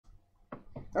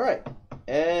Alright.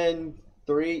 And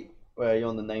 3. Wait, are you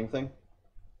on the name thing?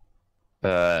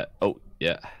 Oh,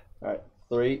 yeah. Alright.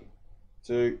 3,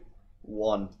 2,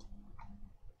 1.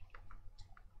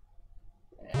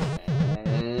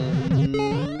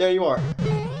 And there you are.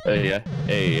 Hey, yeah.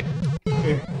 Hey.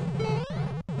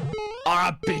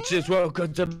 Ah, bitches,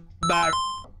 welcome to marriage.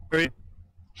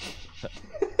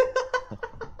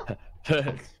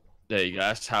 There you go.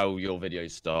 That's how your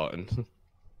video's starting.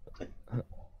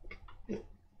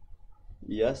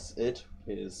 Yes, it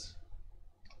is.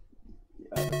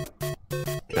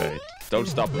 Okay. Don't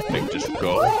stop the thing, just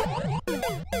go.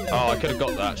 Oh, I could have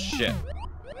got that shit.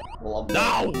 Well,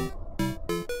 No!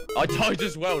 I died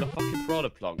as well. The fucking piranha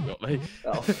plant got me.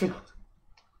 Oh.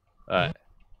 Alright.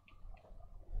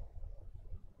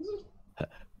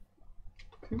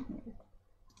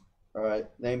 Alright,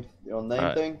 name your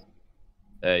name thing.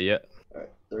 Yeah.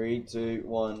 Alright, 3, 2,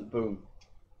 1, boom.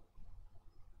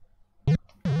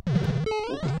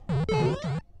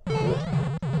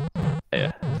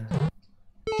 Yeah.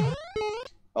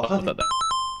 Oh,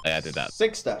 Yeah, I did that.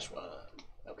 6-1.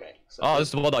 Okay. So Oh,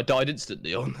 that's the one I died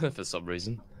instantly on for some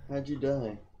reason. how'd you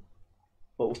die?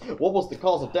 What was the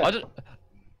cause of death? I don't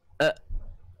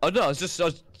know. I was just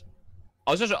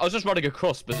running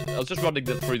across, but I was just running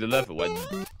through the level when,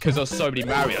 because there was so many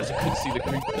Marios, I couldn't see the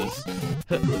creepers.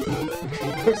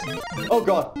 Oh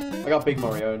god, I got Big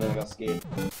Mario and then I got scared.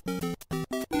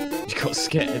 You got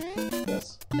scared.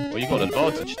 Yes. Well, you got an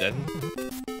advantage then.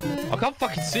 I can't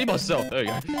fucking see myself. There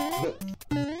you go.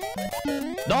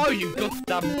 No, you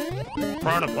goddamn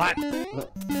piranha plant.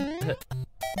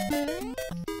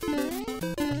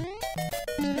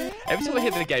 Every time I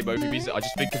hear the game over music, I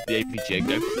just think of the APG and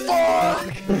go, fuck!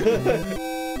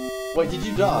 Wait, did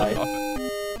you die?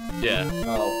 Yeah.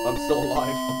 Oh, I'm still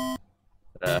alive.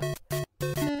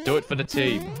 Do it for the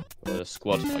team. Or the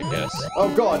squad, I guess. Oh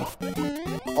god!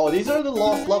 Oh, these are the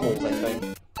last levels, I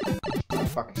think. I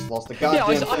fucking just lost the goddamn Yeah,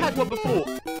 I thing. had one before.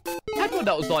 I had one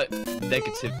that was like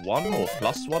 -1 or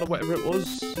 +1 or whatever it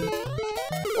was.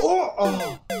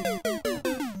 Oh!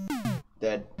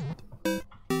 Dead.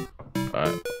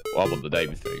 Alright, well, I'm on the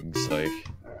name thing, so...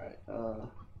 Alright,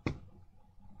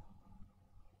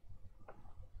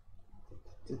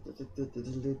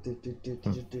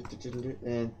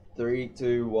 and 3,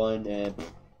 2, 1, and...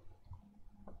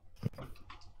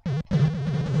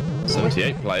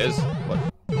 78 players. What?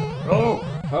 Oh!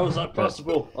 How is that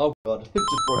possible? Oh god, it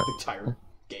just broke the entire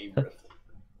game rift.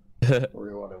 Or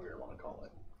whatever you want to call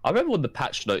it. I remember when the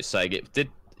patch notes saying it did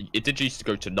used to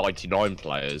go to 99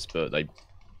 players, but they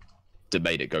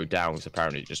made it go down, so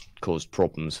apparently it just caused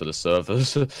problems for the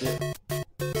servers. Yeah.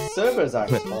 Servers are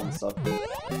sponsored.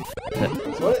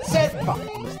 That's what it said! Fuck!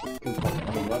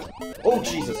 Oh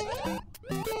Jesus!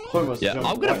 Almost Yeah, jumped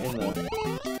I'm gonna... right in there.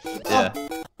 Yeah.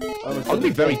 I'm gonna be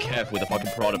very careful with the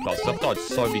fucking piranha plants. I've died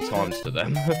so many times to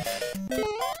them.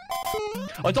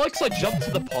 I died because I jumped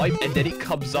to the pipe and then it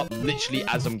comes up literally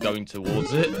as I'm going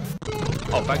towards it.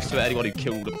 Oh, thanks to anyone who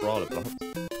killed all the piranha plants.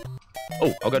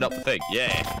 Oh, I'm going up the thing.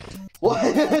 Yeah. What?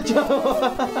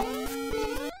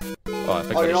 Oh, I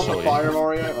think you're not the fire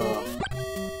Mario?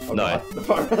 Oh, no. God. The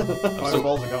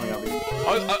fireballs are coming at me.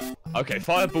 Okay,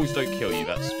 fireballs don't kill you.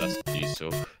 That's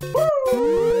useful.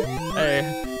 Hey.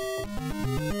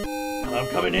 I'm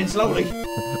coming in slowly.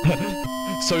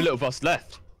 So little of us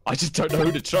left. I just don't know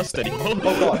who to trust anymore. Oh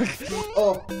god.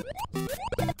 Oh.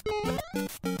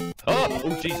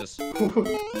 Oh Jesus.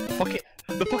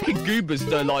 The fucking goobers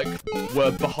that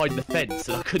were behind the fence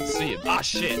and I couldn't see him. Ah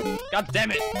shit. God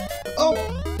damn it. Oh.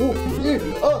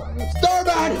 Oh.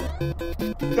 Starman.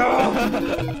 No.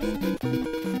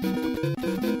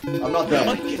 I'm not dead.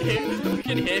 I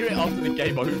can hear it after the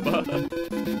game over.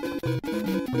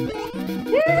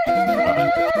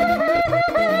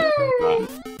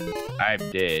 I'm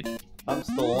dead. I'm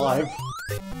still alive.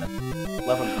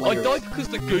 11 players. I died because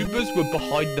the goobers were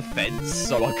behind the fence,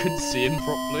 so I couldn't see him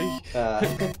properly.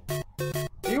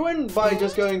 Do you win by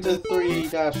just going to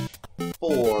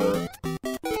 3-4?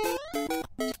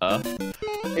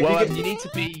 Well, you need to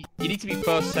be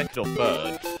first, second, or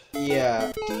third.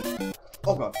 Yeah.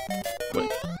 Oh god.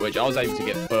 Which I was able to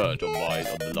get third on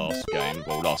the last game,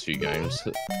 well, last few games.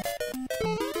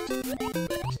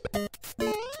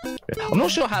 I'm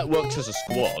not sure how it works as a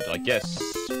squad. I guess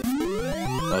I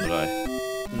don't know.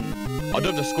 I don't know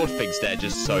if the squad thing's there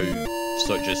just so you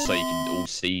can all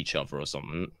see each other or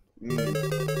something.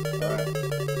 Alright.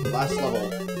 Last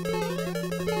level.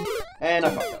 And I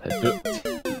fucked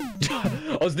up.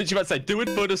 I was literally about to say, do it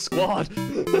for the squad.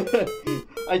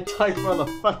 I died from the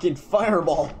fucking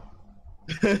fireball.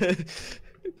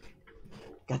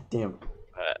 God damn.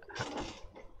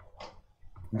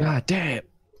 God damn.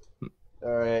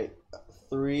 Alright.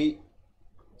 3,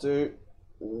 2,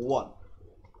 1.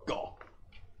 Go.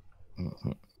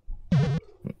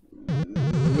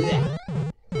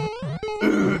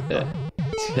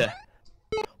 Yeah.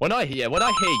 When I hear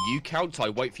you count, I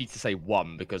wait for you to say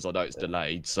 1 because I know it's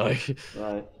delayed. So.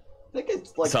 Right. I think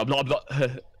it's like. So I'm not.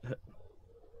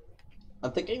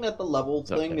 I'm thinking that the level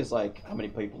thing is like how many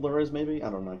people there is. Maybe I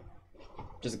don't know.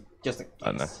 Just a guess.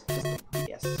 I don't know. Just a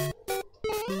guess.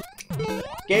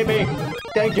 Gaming.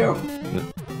 Thank you.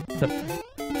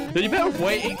 You're better off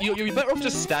waiting. You're better off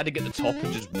just standing at the top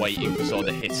and just waiting for someone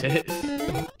to hit it.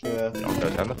 Yeah. I'll go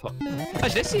down the pipe.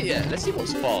 Actually, let's see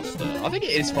what's faster. I think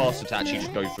it is faster to actually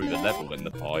just go through the level than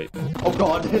the pipe. Oh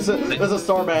god, there's a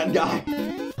Starman guy.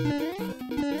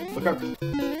 Look up.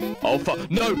 Oh fuck!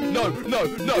 No!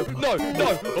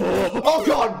 Oh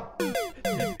god!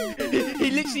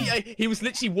 He was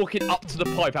literally walking up to the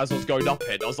pipe as I was going up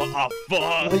it. I was like, oh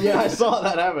fuck! Yeah, I saw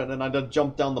that happen, and I just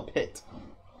jumped down the pit.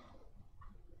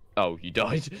 Oh, you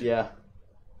died? Yeah.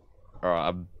 Alright,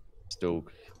 I'm still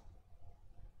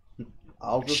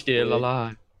I'll just still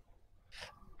alive.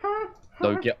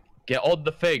 No, get on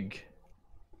the thing.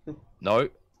 No.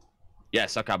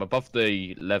 Yes, okay, I'm above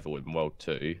the level in World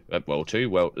 2. Level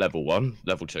 1,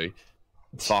 Level 2.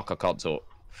 Fuck, I can't talk.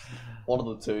 One of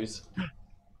the twos.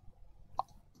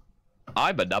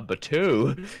 I'm a number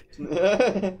 2.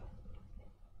 This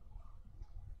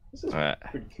is Alright.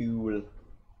 pretty cool.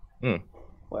 Wait,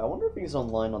 I wonder if he's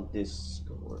online on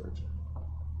Discord.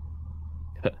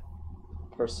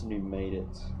 Person who made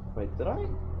it. Wait, did I?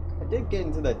 I did get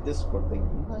into that Discord thing,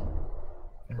 didn't I?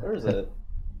 Where is it?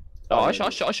 Oh, I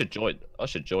should join. I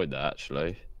should join that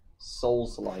actually.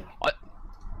 Souls-like.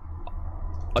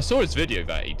 I saw his video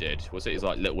that he did. Was it his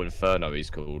like Little Inferno? He's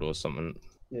called or something.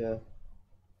 Yeah.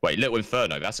 Wait, Little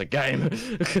Inferno. That's a game.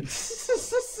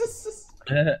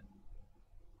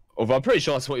 Although I'm pretty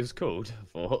sure that's what he was called.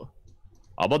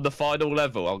 I'm on the final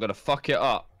level. I'm gonna fuck it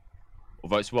up.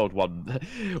 Although it's World 1.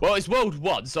 Well, it's World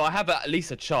 1, so I have at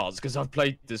least a chance because I've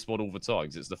played this one all the time.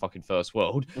 Cause it's the fucking first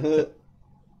world.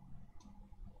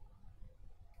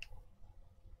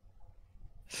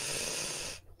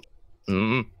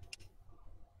 No!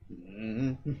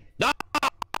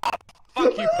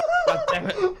 Fuck you! God damn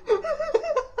it!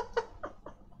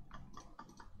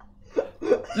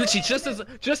 Literally,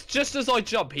 just as I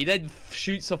jump, he then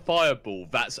shoots a fireball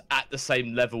that's at the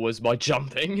same level as my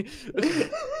jumping.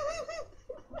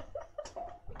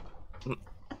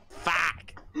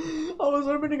 Fuck! I was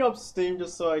opening up Steam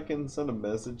just so I can send a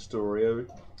message to Oreo.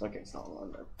 Okay, it's not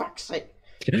on there. Fuck's sake!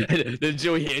 The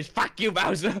joy here is fuck you,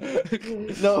 Bowser.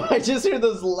 No, I just hear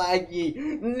this laggy.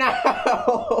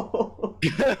 No.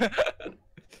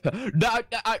 No.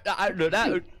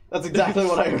 That's exactly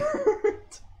what I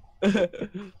heard.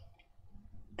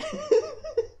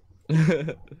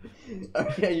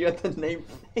 Okay, you got the name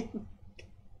thing.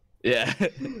 Yeah.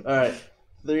 All right,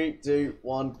 3, 2,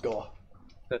 1, go.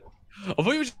 I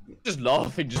thought you were just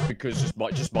laughing just because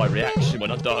just my reaction when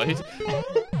I died.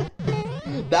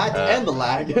 That and the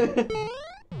lag. Wait,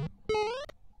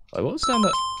 what was down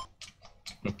that?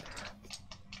 I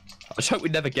just hope we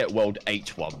never get World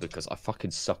H1 because I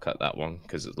fucking suck at that one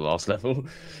because it's the last level.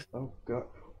 Oh god,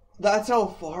 that's how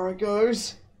far it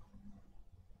goes.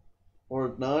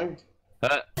 Or no?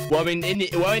 Well, I mean, in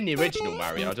the original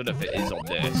Mario, I don't know if it is on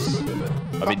this.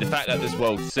 I mean, the fact that there's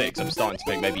World 6, I'm starting to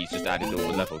think maybe he's just added all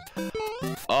the levels.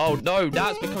 Oh no,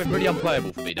 now it's becoming really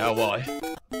unplayable for me. Now why?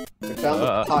 I found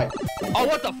the pipe. Oh,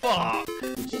 what the fuck?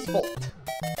 It's his fault.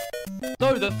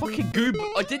 No, the fucking goob.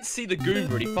 I did see the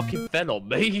goober and he fucking fell on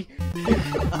me.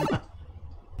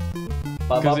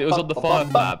 Because it was on the fire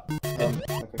flab.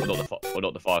 Well,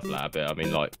 not the fire flab, but I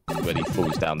mean, like, when he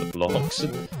falls down the blocks.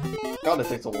 Kinda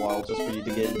takes a while just for you to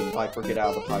get in the pipe or get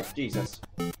out of the pipe. Jesus.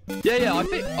 Yeah, I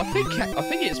think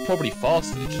it's probably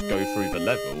faster to just go through the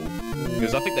level.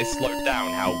 Because I think they slowed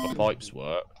down how the pipes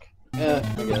work. Yeah,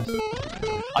 I guess.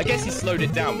 I guess he slowed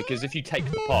it down because if you take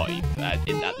the pipe at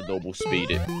the normal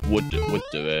speed it would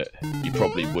do it, you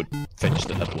probably would finish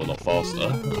the level a lot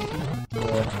faster.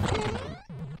 Yeah.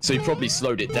 So you probably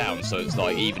slowed it down, so it's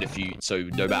like even if you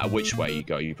no matter which way you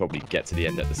go, you probably get to the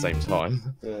end at the same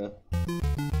time. Yeah.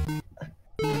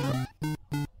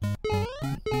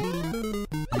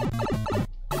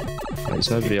 There's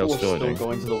nobody else joining. Still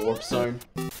going to the warp zone.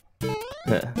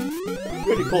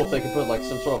 Pretty cool if they could put like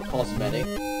some sort of cosmetic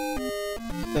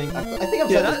thing. I think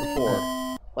I've said this before.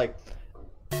 Like,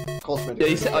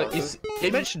 Cosmetic. Yeah,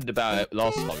 he mentioned about it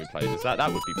last time we played this.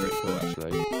 That would be pretty cool,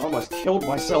 actually. I almost killed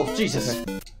myself, Jesus.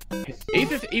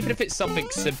 Even if it's something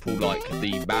simple like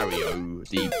the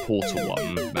Portal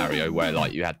one, Mario, where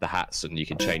like you had the hats and you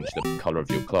can change the colour of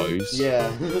your clothes.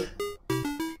 Yeah.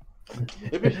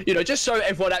 You know, just so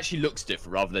everyone actually looks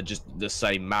different rather than just the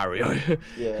same Mario.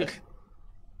 Yeah.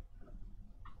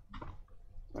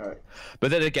 Alright.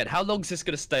 But then again, how long is this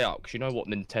going to stay up? Because you know what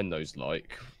Nintendo's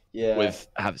like. Yeah. With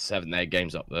having their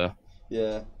games up there.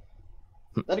 Yeah.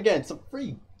 Then again, it's a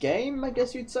free game, I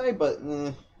guess you'd say, but...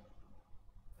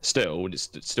 Still, it's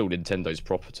still Nintendo's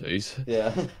properties.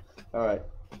 Yeah. Alright.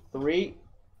 3,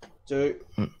 2,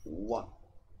 1.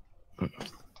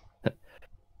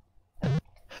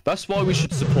 That's why we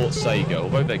should support Sega.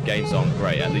 Although their games aren't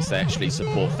great, at least they actually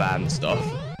support fan stuff.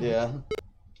 Yeah.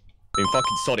 In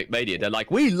fucking Sonic Mania, they're like,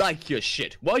 we like your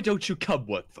shit. Why don't you come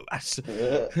work for us?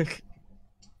 Yeah.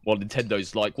 While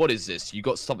Nintendo's like, what is this? You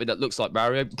got something that looks like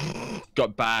Mario?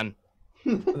 Got banned.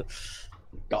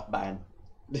 Got banned.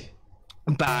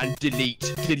 Ban, delete.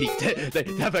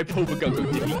 Have I pulled the go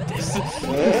delete this?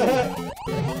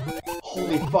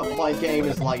 Holy fuck, my game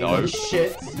is like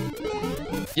shit.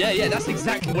 Yeah, that's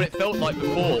exactly what it felt like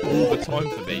before, all the time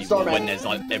for me. Starman. When there's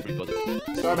like everybody.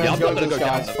 Starman, yeah, I'm not gonna go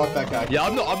down there. Fuck that guy. Yeah,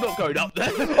 I'm not going up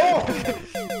there.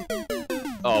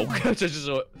 Oh,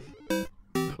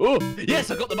 oh, yes,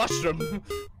 I got the mushroom.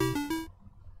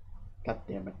 God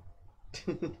damn it.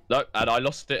 No, and I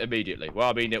lost it immediately. Well,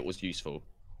 I mean, it was useful.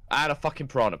 And a fucking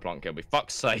piranha plant killed me.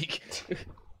 Fuck's sake.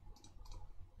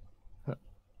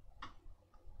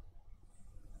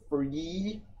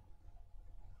 Free.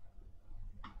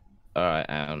 Alright,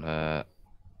 and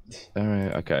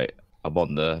alright, okay. I'm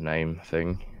on the name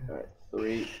thing. Alright,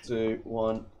 3, 2,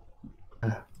 1.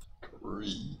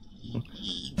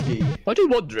 I do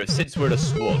wonder if since we're in a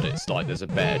squad, it's like there's a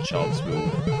better chance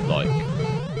we'll like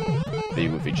be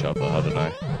with each other. I don't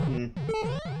know.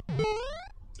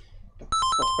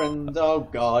 Friend, oh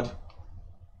god.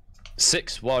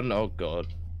 6-1, oh god.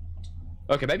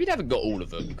 Okay, maybe they haven't got all of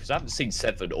them because I haven't seen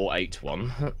 7 or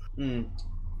 8-1.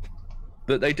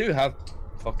 But they do have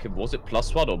fucking, was it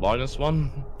 +1 or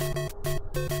 -1?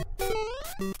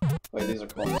 Wait, these are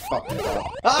called fucking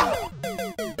hell. Ah!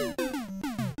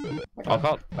 I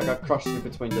got crushed in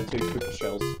between the two Koopa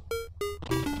shells.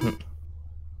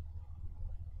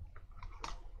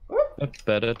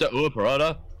 Better. Oh,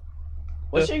 brother.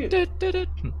 Well,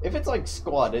 if it's like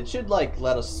squad, it should like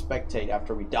let us spectate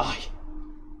after we die.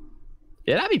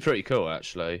 Yeah, that'd be pretty cool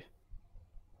actually.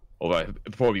 Although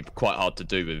it'd probably be quite hard to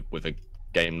do with a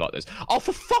game like this. Oh,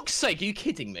 for fuck's sake, are you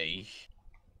kidding me?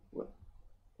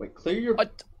 Wait, clear your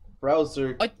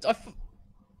browser.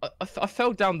 I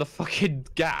fell down the fucking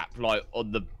gap like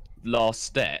on the last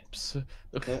steps.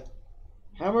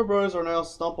 Hammer Bros are now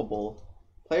stompable.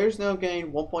 Players now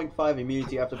gain 1.5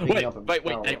 immunity after picking up a Wait,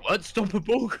 they weren't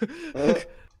stoppable?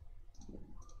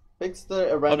 Fix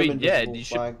the random invisible you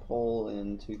flagpole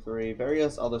in 2.3.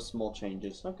 Various other small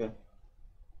changes. Okay.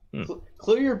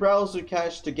 Clear your browser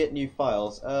cache to get new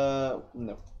files. No.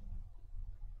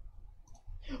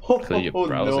 Clear your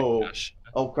browser cache.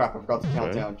 Oh crap, I forgot to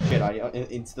count down. Shit, I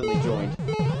instantly joined.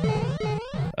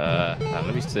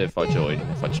 Let me see if I join.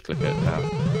 If I just click it now.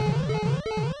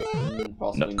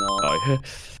 Possibly not. No.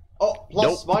 Oh,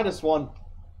 plus -1.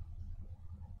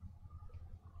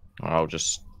 I'll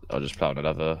just play on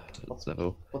another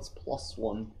level. What's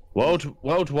 +1?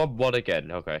 World 1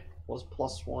 again. Okay. What's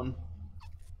 +1?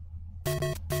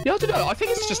 Yeah, I don't know. I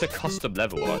think it's just a custom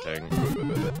level. I think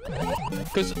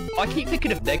because I keep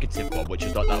thinking of -1, which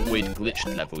is like that weird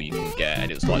glitched level you can get,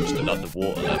 and it's like just an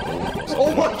underwater level.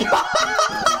 Oh my god!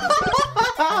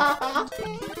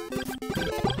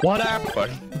 What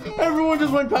happened? Everyone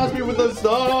just went past me with the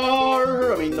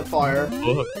star! I mean, the fire.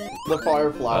 The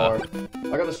fire flower.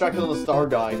 I got distracted on the star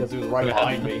guy because he was right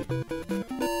behind me.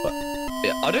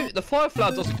 Yeah, the fire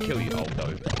flower doesn't kill you. Oh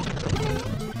no.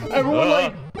 Everyone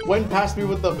like went past me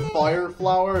with the fire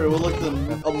flower. It looked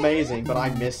amazing, but I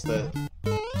missed it.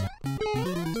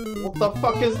 What the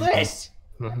fuck is this?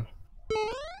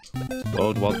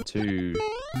 World 1, 2.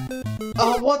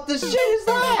 Oh, what the shit is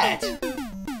that?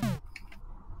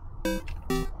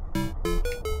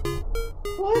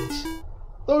 What?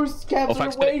 Those cabs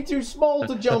are way too small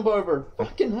to jump over.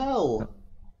 Fucking hell.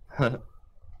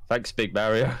 Thanks, Big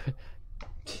Mario.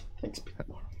 Thanks, Big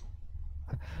Mario.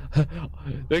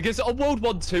 Because on World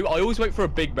 1, 2, I always wait for a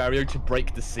Big Mario to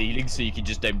break the ceiling so you can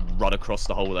just then run across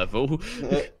the whole level.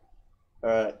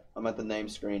 Alright, I'm at the name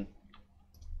screen.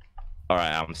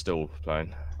 Alright, I'm still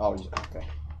playing. Oh, okay.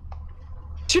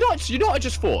 Do you know what I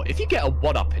just thought? If you get a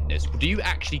 1-up in this, do you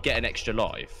actually get an extra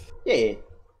life? Yeah.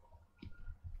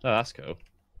 Oh, that's cool.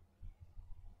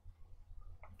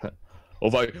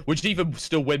 Although, would you even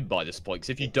still win by this point? Because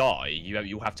if you die,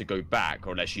 you'll have to go back,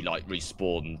 or unless you like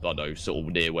respawn, I don't know, sort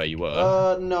of near where you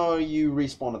were. No, you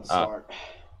respawn at the start.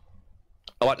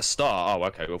 Oh, at the start? Oh,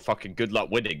 okay. Well, fucking good luck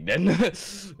winning then.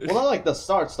 Well, not like the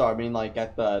start. I mean, like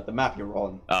at the map you're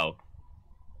on. Oh.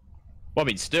 Well, I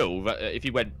mean, still, if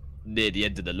you went near the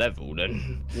end of the level,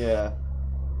 then. Yeah.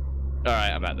 All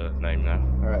right, I'm at the name now.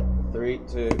 All right, 3,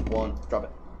 2, 1, drop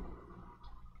it.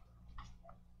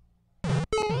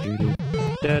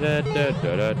 Da, da, da,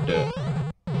 da, da, da.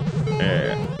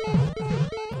 Yeah.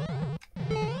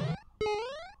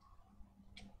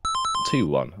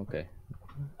 2-1. Okay.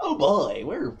 Oh boy,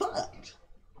 we're fucked.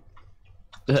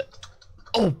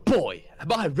 Oh boy,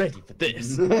 am I ready for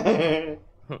this?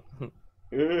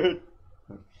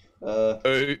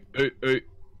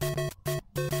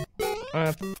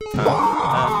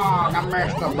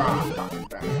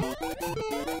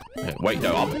 Wait,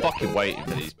 no, I'm fucking waiting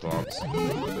for these plants.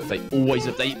 They always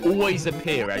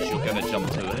appear as you're gonna jump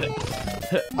to it.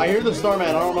 I hear the Starman.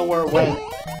 I don't know where it went.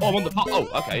 Oh, I'm on the oh,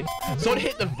 okay. So it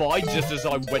hit the vine just as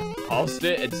I went past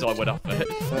it, and so I went up it.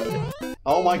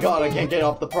 Oh my god, I can't get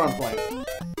off the front plant.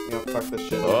 You know, fuck this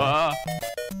shit. You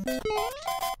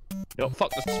know,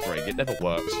 fuck the spring. It never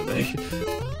works for me.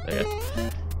 There you go.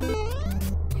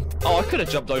 Oh, I could have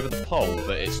jumped over the pole,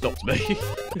 but it stopped me.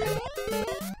 No,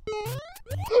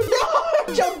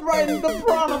 I jumped right in the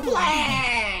front of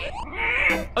plant.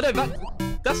 Oh no,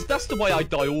 that's the way I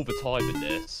die all the time in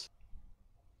this.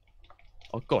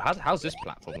 Oh god, how's this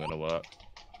platform gonna work?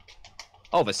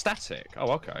 Oh, they're static.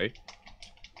 Oh, okay.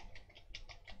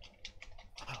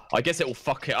 I guess it'll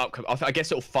fuck it up. I guess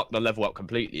it'll fuck the level up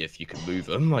completely if you can move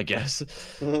them, I guess.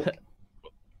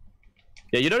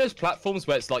 Yeah, you know those platforms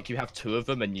where it's like you have 2 of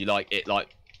them and you it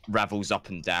ravels up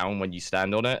and down when you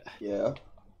stand on it? Yeah.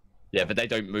 Yeah, but they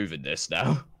don't move in this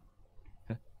now.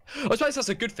 I suppose that's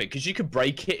a good thing, because you could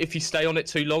break it if you stay on it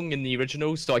too long in the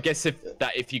original. So I guess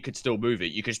if you could still move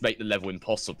it, you could just make the level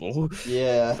impossible.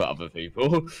 Yeah. For other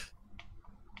people.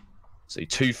 See,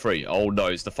 2-3. Oh no,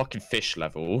 it's the fucking fish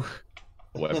level.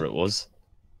 Or whatever it was.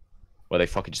 Where they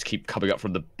fucking just keep coming up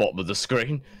from the bottom of the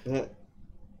screen.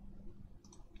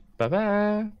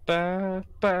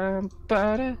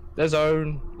 There's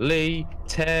only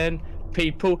 10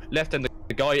 people left and the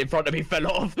guy in front of me fell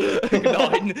off.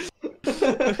 9.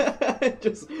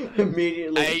 Just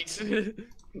immediately.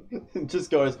 8.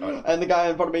 Just goes, and the guy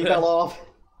in front of me fell off.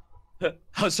 I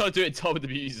was trying to do it in time with the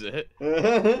music.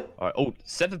 Alright, oh,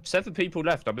 7 people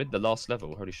left. I'm in the last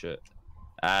level. Holy shit.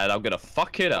 And I'm gonna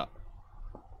fuck it up.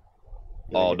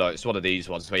 Oh no, it's one of these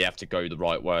ones where you have to go the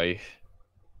right way.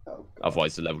 Oh,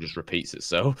 otherwise the level just repeats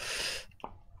itself.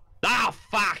 Ah,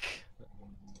 fuck!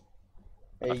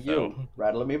 Hey, you,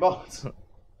 rattle me bones.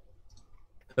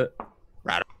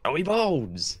 Rattle me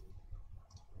bones!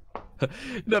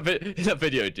 that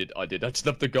video I just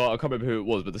loved the guy, I can't remember who it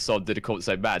was, but the song did a comment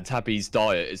saying, man, Tabby's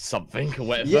diet is something or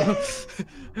whatever.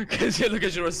 Because you look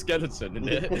as you're a skeleton, isn't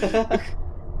it?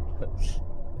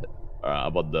 Alright,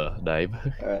 I'm on the name.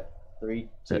 Alright, 3,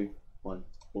 2, 1.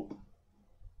 Boop.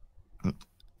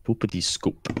 Poopity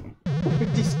scoop.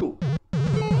 Poopity scoop.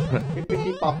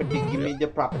 Hippity poppity, give me the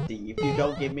property. If you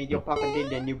don't give me your property,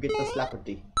 then you get the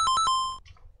slapperty.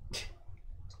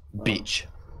 Bitch.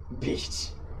 Bitch.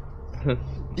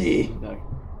 No.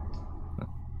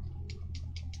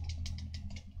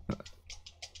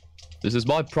 This is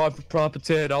my private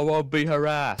property and I won't be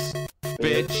harassed.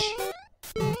 Bitch.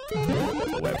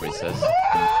 Or whatever it says.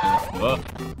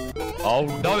 Oh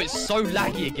no, it's so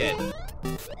laggy again.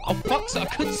 Oh fuck, I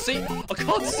can't see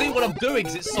what I'm doing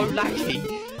because it's so laggy.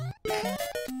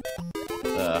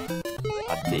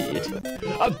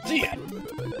 I'm dead.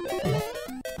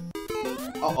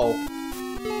 Uh-oh.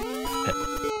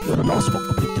 You're the last one,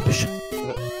 complete the mission.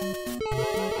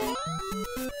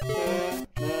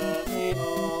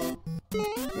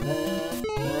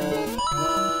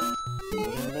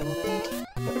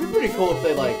 It'd be pretty cool if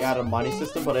they like add a money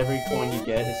system, but every coin you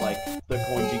get is like the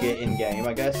coins you get in game,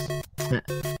 I guess.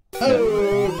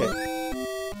 Oh, okay.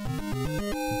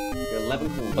 11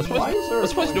 coins. I'm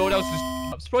surprised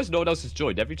no one else has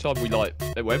joined. Every time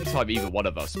every time either one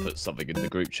of us puts something in the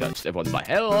group chat, everyone's like,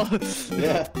 "Hello."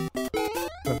 Yeah.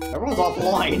 Everyone's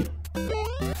offline.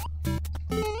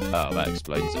 Oh, that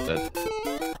explains it then.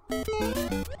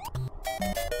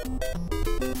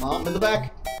 I'm in the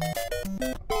back.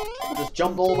 I just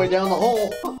jumped all the way down the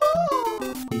hole.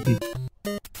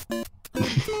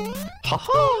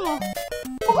 Haha!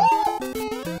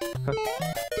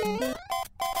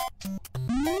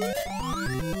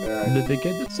 Living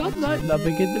in the sunlight,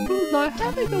 loving in the moonlight,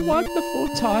 having a wonderful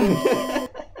time.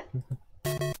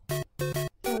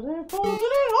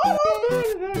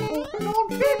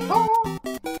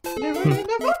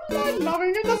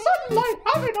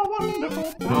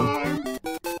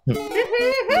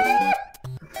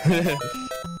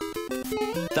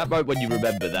 That moment when you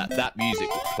remember that music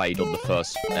played on the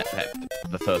first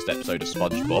episode of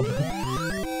SpongeBob.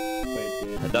 Wait,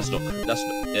 dude. That's not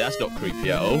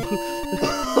creepy at all.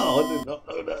 Oh, I did not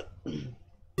know that.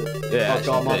 Yeah. Oh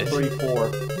god, I'm on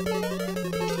 3-4.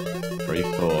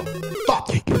 3-4. Fuck!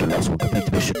 You're the last one to complete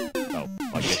the mission. Oh,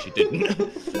 I guess you didn't.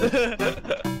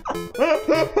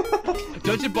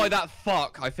 Judging by that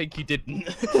fuck, I think you didn't.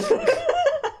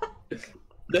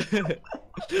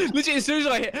 Literally, as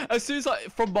soon as I,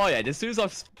 from my end, as soon as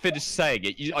I've finished saying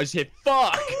it, I just hear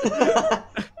fuck.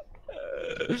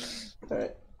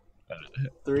 Alright.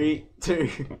 3, 2,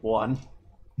 1.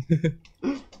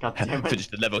 God damn it. Finish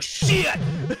the level. Shit!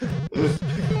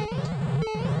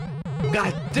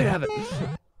 God damn it!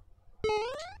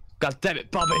 God damn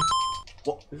it, Bobby!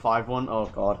 What? 5-1? Oh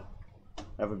god.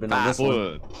 Ever been on this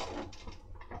one?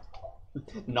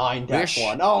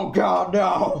 9-1. Oh god,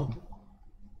 no!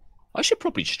 I should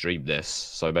probably stream this,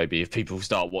 so maybe if people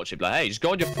start watching, like, hey, just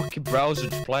go on your fucking browser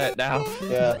and just play it now.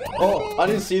 Yeah. Oh, I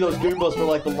didn't see those Goombas for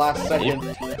like the last second.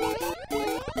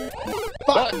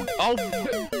 Fuck! Oh,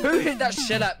 who hit that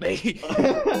shit at me?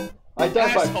 I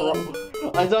died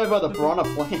by the piranha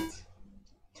plant.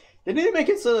 They need to make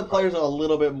it so that players are a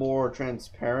little bit more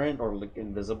transparent or like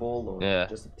invisible or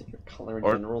just a different color in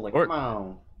general. Like, come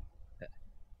on.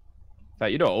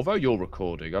 You know, although you're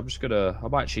recording, I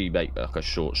might actually make like a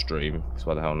short stream. Because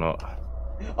why the hell not?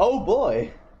 Oh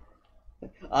boy.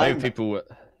 Maybe people.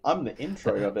 I'm the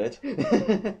intro of it.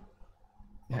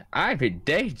 I'm in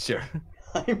danger.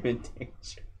 I'm in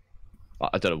danger.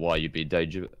 I don't know why you'd be in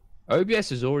danger.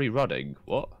 OBS is already running.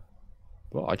 What?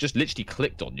 Well, I just literally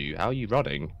clicked on you. How are you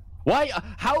running? Why?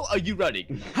 How are you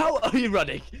running? How are you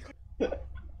running?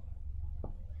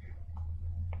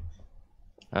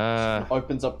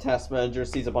 Opens up Task Manager,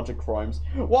 sees a bunch of crimes.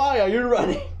 Why are you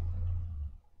running?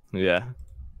 Yeah.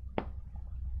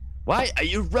 Why are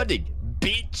you running,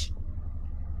 bitch?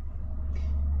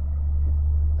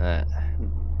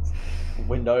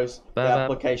 Windows, the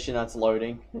application that's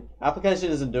loading.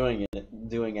 Application isn't doing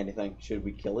anything. Should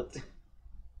we kill it?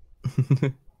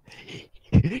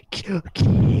 Kill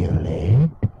it.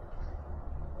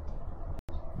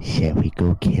 Shall we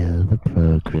go kill the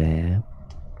program?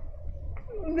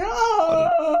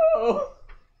 No!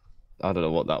 I don't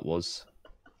know what that was.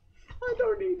 I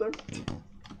don't either.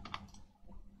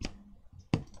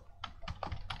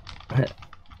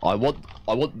 I want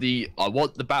the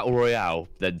battle royale.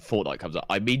 Then Fortnite comes up.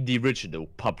 I mean the original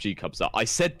PUBG comes up. I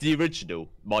said the original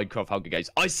Minecraft Hunger Games.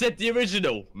 I said the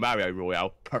original Mario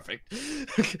Royale. Perfect.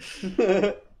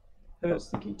 I was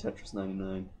thinking Tetris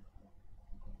 99.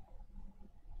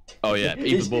 Oh yeah,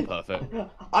 even more perfect.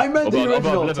 I meant the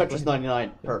original Tetris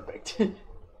 99. Perfect.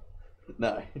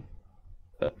 No.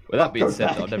 With that being said,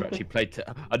 I never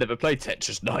played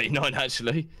Tetris 99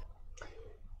 actually.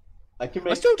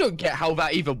 I still don't get how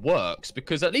that even works,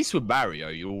 because at least with Mario,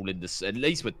 you're all in this. At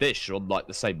least with this, you're on like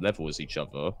the same level as each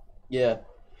other. Yeah,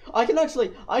 I can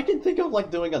think of like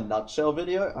doing a nutshell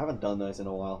video. I haven't done those in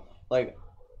a while.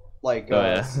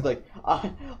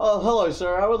 Hello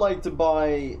sir, I would like to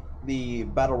buy the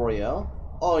Battle Royale.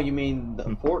 Oh, you mean the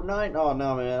Fortnite? Oh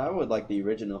no man, I would like the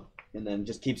original. And then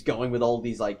just keeps going with all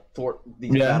these like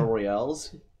Battle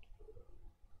Royales.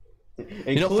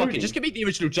 You know, fuck it, just give me the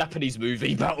original Japanese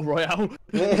movie Battle Royale.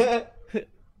 Are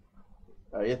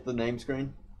you at the name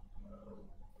screen?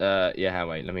 Yeah,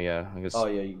 wait, let me, I guess... Oh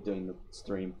yeah, you're doing the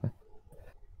stream.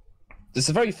 It's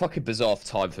a very fucking bizarre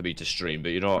time for me to stream,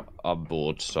 but you know what? I'm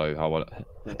bored, so I want...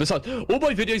 Besides, all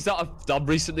my videos that I've done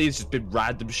recently has just been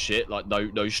random shit, like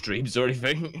no streams or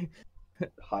anything.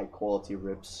 High quality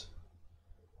rips.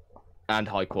 And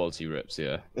high quality rips,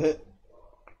 yeah.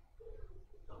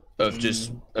 Of me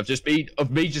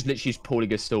just literally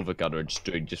pulling a silver gunner and just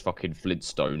doing fucking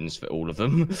Flintstones for all of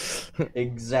them.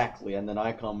 Exactly, and then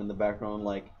I come in the background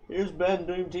like, here's Ben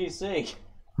Doom TC.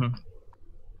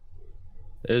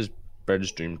 There's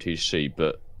Ben's Doom TC,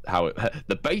 but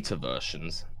the beta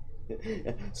versions.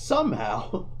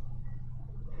 Somehow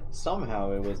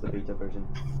it was the beta version.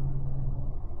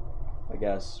 I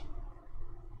guess.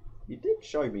 You did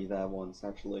show me that once,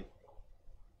 actually.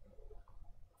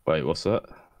 Wait, what's that?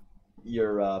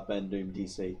 Your Ben Doom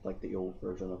DC, like the old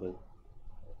version of it.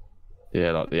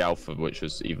 Yeah, like the alpha, which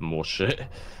was even more shit.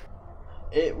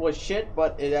 It was shit,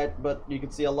 but you can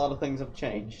see a lot of things have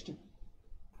changed.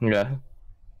 Yeah.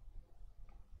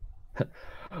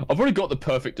 I've already got the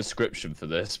perfect description for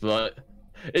this, but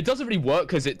it doesn't really work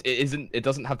because it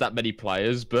doesn't have that many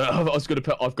players. But I was gonna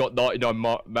put I've got 99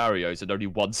 Marios and only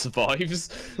one survives.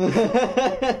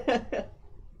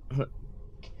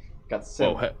 Got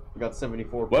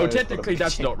 74. Well, technically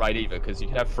that's not right either, because you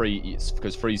can have free,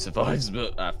 because free survives.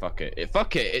 But fuck it.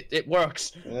 Fuck it. It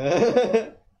works.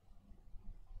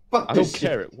 Fuck I don't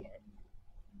care. It works.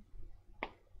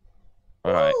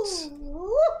 All right.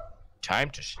 Time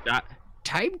to start.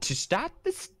 Time to start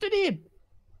the study.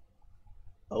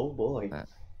 Oh boy. Am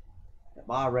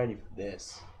I ready for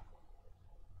this?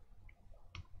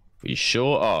 We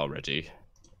sure are ready.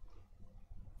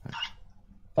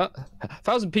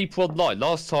 1,000 people online.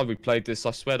 Last time we played this,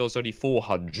 I swear there was only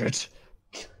 400.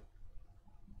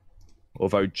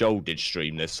 Although Joel did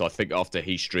stream this, so I think after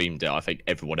he streamed it, I think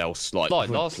everyone else last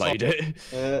played it.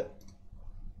 I'm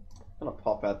gonna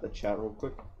pop out the chat real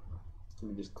quick.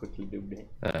 Let me just quickly do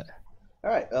that.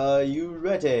 Alright, you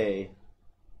ready?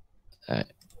 Let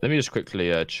me just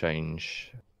quickly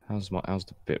change. How's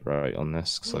the bit rate on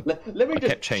this? Cause let me I just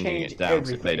kept changing it down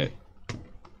because it made it.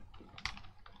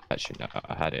 Actually, no,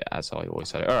 I had it as I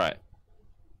always had it. All right.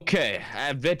 Okay,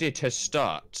 I'm ready to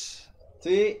start.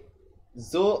 3,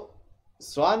 2,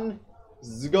 1,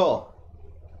 go.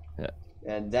 Yeah.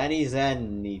 And Danny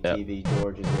Zenny TV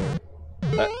George is here.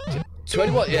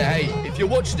 21. Yeah. Hey, if you're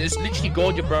watching this, literally go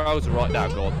on your browser right now.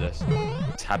 Go on this.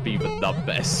 Tabby the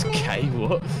number SK.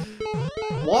 What?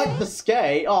 What the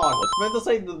skate? Oh, I was meant to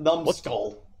say the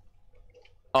numbskull.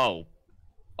 Oh,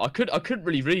 I couldn't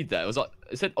really read that. It was like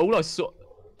it said all I saw.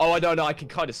 Oh, I don't know. I can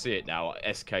kind of see it now.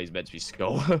 SK is meant to be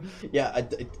skull. Yeah, I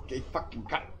fucking.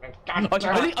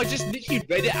 I just literally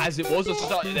read it as it was. I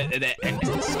started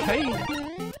SK.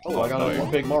 Oh, I got a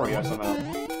big Mario somehow.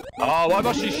 Oh, why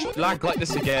must you lag like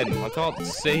this again? I can't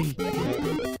see.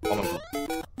 Oh my god.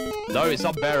 No, it's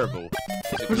unbearable.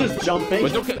 We're just jumping.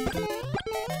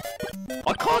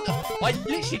 I can't. I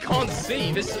literally can't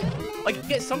see this. I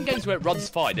get some games where it runs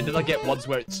fine, and then I get ones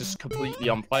where it's just completely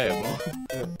unplayable.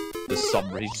 For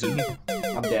some reason.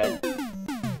 I'm dead.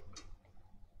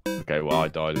 Okay, well I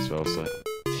died as well, so.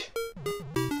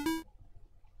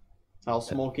 How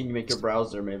small can you make your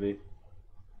browser, maybe?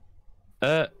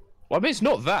 Well, I mean, it's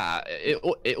not that.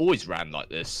 It always ran like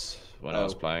this when I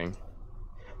was playing.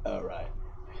 Alright.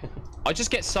 I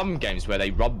just get some games where they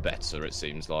run better, it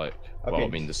seems like. Okay. Well, I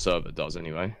mean, the server does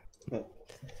anyway.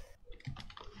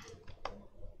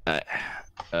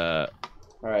 Alright.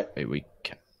 Maybe we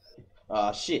can.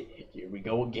 Ah, shit. Here we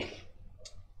go again.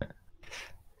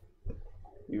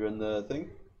 You in the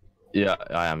thing? Yeah,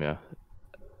 I am, yeah.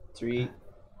 3,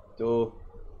 2,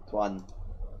 1.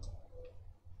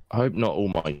 I hope not all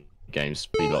my games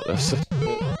be like this.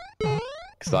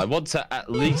 Because I want to at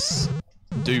least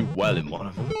do well in one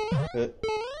of them.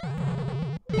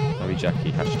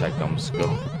 Tabijaky, hashtag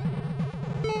numbskull.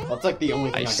 That's like the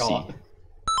only thing I got.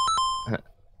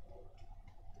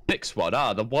 Next one,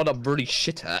 the one I'm really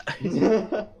shit at.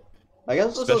 I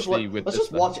guess let's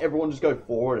just watch everyone just go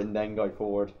forward and then go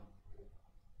forward.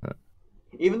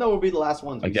 Even though we'll be the last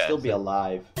ones, we'll still be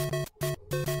alive.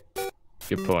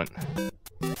 Good point.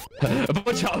 A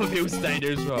bunch of other people staying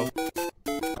there as well.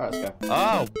 Alright, let's go.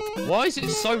 Oh, why is it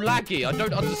so laggy? I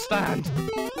don't understand.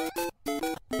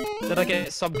 Then I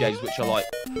get some games which are like...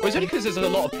 Well, it's only because there's a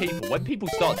lot of people. When people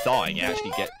start dying, it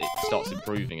starts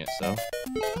improving itself.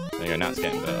 There you go, now it's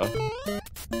getting better.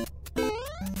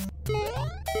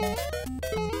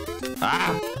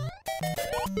 Ah!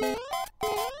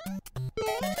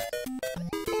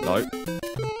 No.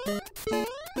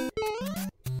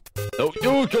 Oh,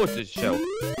 God, this shell.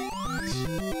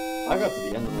 I got to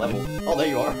the end of the level. Oh, there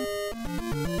you are.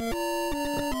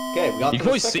 Okay, we got. You can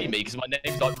always see me because my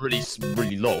name's like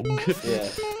really long. Yeah.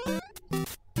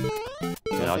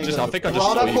 Yeah, I think I just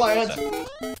saw you.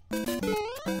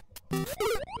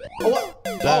 Oh, what?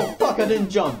 Oh, fuck, I didn't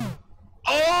jump.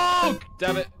 Oh,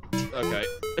 damn it. Okay.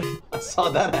 I saw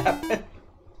that happen.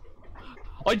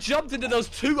 I jumped into those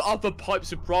two other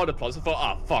pipes of piranha plants. I thought,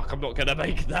 ah, fuck, I'm not gonna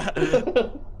make that.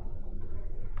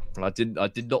 I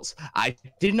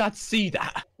did not see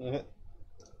that.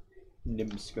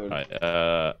 Nimskull.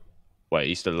 Right, wait,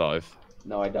 he's still alive.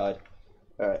 No, I died.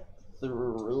 Alright.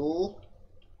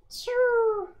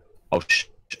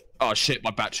 Oh shit,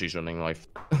 my battery's running low.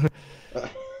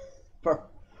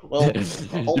 Well,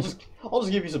 I'll just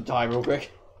give you some time real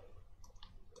quick.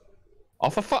 Oh,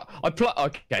 for fuck! I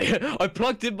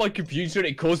plugged in my computer and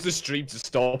it caused the stream to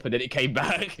stop, and then it came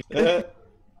back.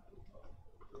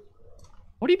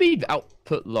 What do you mean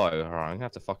output low? Alright, I'm gonna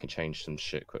have to fucking change some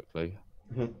shit quickly.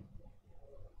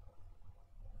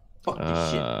 Fuck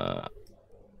this shit.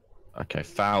 Okay,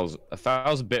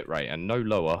 1,000 bit rate and no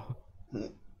lower.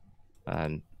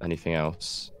 And anything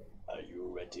else? Are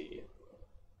you ready?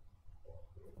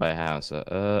 Wait, how's it?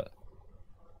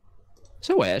 Is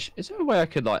there a way I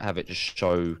could like have it just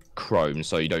show Chrome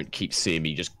so you don't keep seeing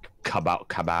me just come out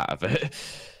of it?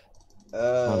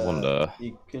 I wonder.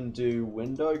 You can do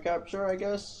window capture, I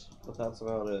guess, but that's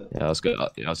about it. Yeah,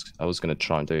 I was gonna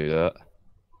try and do that.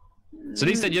 So at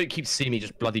least then you don't keep seeing me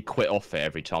just bloody quit off it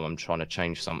every time I'm trying to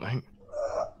change something.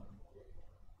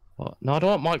 What? No, I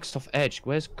don't want Microsoft Edge.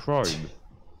 Where's Chrome?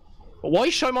 Why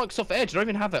you show Microsoft Edge? I don't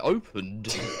even have it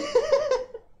opened.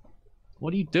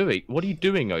 What are you doing? What are you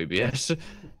doing, OBS?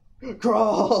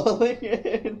 Crawling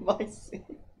in my seat.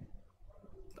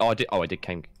 Oh, I did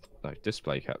no,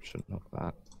 display caption, not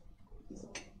that.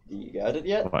 You got it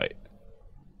yet? Right.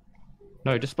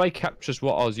 No, display capture's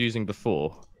what I was using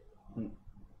before.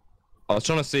 I was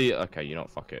trying to see. Okay, you know what?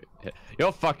 Fuck it. You know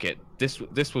what? Fuck it. This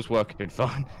was working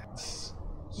fine. So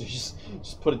you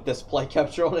just put a display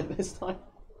capture on it this time.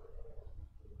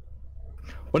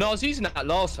 Well, no, I was using that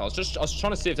last time. I was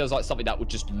trying to see if there was like something that would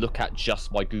just look at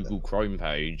just my Google Chrome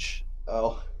page.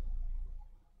 Oh.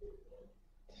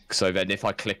 So then, if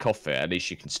I click off it, at least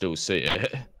you can still see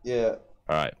it. Yeah.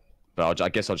 All right, but I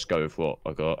guess I'll just go with what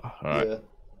I got. All right. Yeah.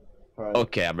 All right.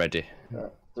 Okay, I'm ready. All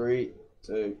right. 3,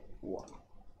 2, 1,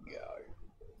 go.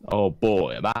 Oh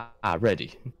boy, am I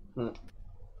ready?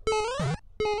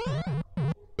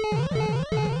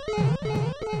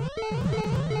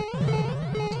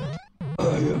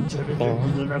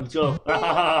 Let's go.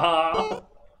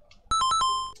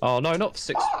 Oh no, not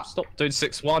 6. Stop doing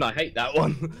 6-1. I hate that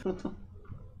one.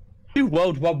 Do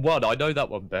World 1-1. I know that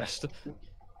one best.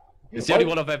 It's the only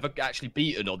one I've ever actually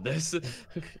beaten on this.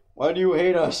 Why do you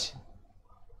hate us?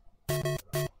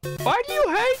 Why do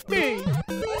you hate me?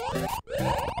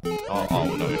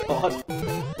 Oh no. God.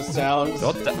 The sounds.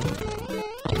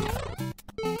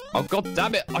 Oh god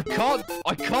damn it! I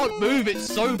can't move. It's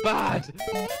so bad.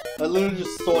 I literally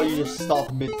just saw you just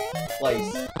stop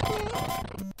mid-place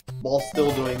while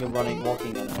still doing the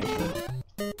walking animation.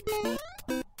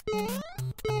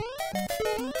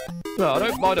 No, I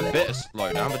don't mind a bit of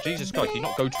slowdown, but Jesus Christ, you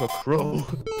not go to a crawl.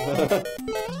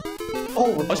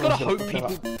 Oh, I just gotta hope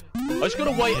people. I just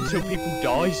gotta wait until people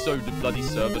die so the bloody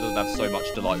server doesn't have so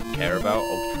much to like care about.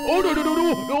 Oh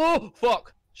no!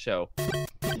 Fuck! Shell.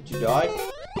 Did you die?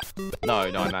 No,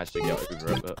 I managed to get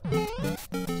over it, but...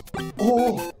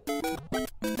 Oh!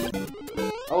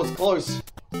 That was close.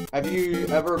 Have you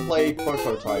ever played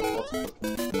Prototype? What's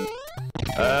Prototype?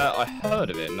 I heard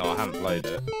of it. No, I haven't played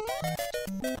it.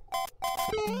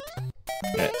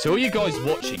 Yeah, so all you guys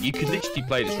watching, you can literally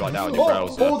play this right now on your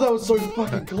browser. Oh, that was so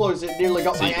fucking close. It nearly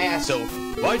got my ass. So,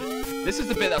 right? This is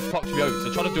the bit that fucked me over. So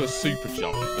I tried to do a super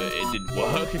jump, but it didn't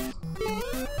work.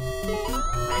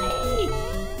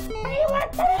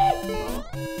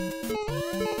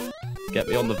 Get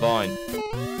me on the vine.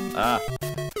 Ah.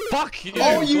 Fuck you!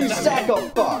 Oh, you sack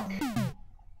of fuck!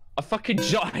 I fucking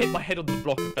hit my head on the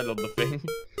block and fell on the thing.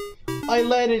 I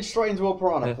landed straight into a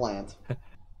piranha plant.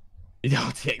 You know,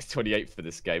 TX28 for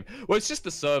this game. Well, it's just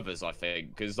the servers, I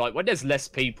think, because like when there's less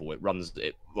people, it runs.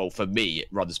 Well, for me, it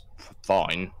runs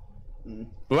fine.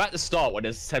 But at the start, when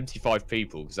there's 75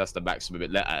 people, because that's the maximum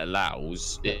it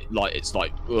allows, it's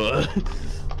like. Ugh.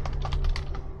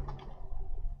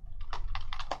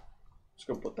 Just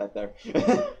gonna put that there.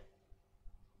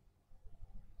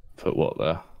 Put what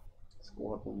there?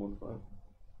 Squad 115.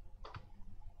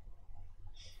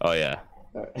 Oh yeah.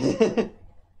 Alright.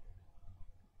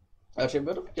 Actually, I'm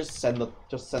gonna just send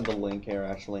the link here.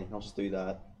 Actually, I'll just do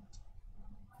that.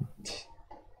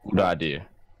 Good idea.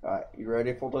 Alright, you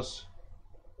ready for this?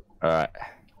 Alright.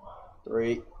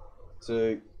 3,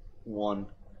 2, 1,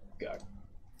 go.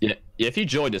 Yeah, if you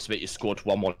join us with your squad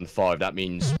 115, that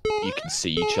means you can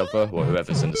see each other, or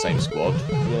whoever's in the same squad.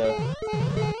 Yeah.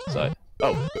 So,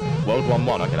 oh, World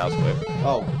 1-1, okay, that was quick.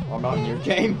 Oh, I'm not in your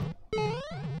game.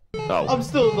 Oh. I'm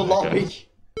still in the lobby.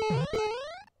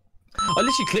 I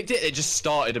literally clicked it, it just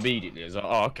started immediately. I was like,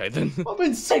 oh, okay then. I'm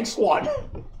in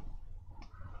 6-1.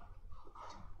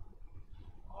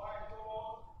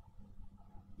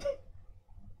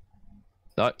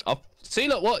 No, see,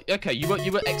 look, what? Okay, you were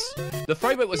the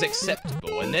frame rate was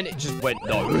acceptable, and then it just went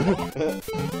no.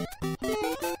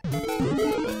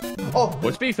 Oh,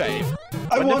 well, to be fair,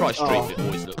 whenever I stream, it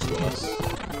always looks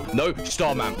worse. No,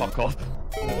 Starman, fuck off.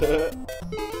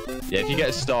 Yeah, if you get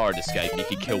a star in this game, you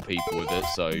can kill people with it.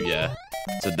 So yeah,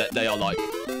 so they are like,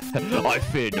 I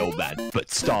fear no man,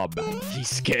 but Starman, he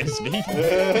scares me.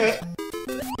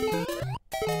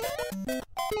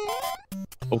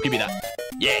 Oh, give me that.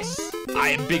 Yes, I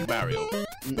am Big Mario.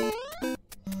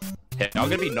 Here, I'm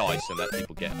gonna be nice and let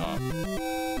people get up.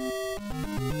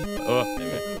 Oh,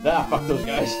 there we go. Ah, fuck those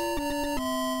guys.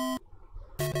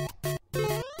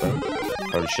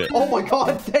 Oh shit. Oh my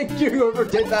god, thank you whoever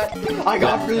did that. I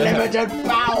got limited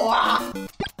power.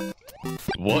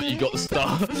 What? You got the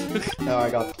star? No, I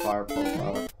got the fire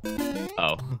flower.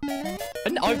 Oh.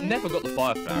 And I've never got the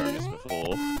fire flower in this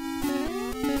before.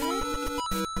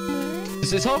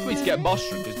 It's hard for me to get a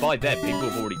mushroom, because by then people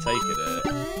have already taken it.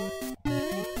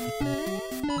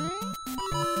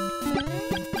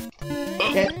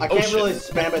 I can't really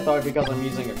spam it though because I'm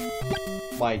using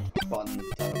my button.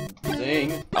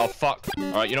 Zing. Oh fuck.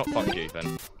 Alright, you're not fuck you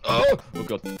then. Oh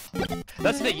god.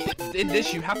 That's the thing, in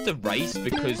this you have to race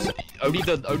because only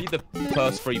the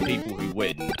first 3 people who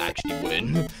win actually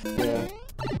win. Yeah.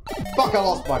 Fuck, I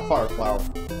lost my fire flower.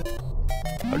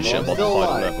 Oh shit, I'm on the still final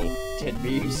alive. level. Dead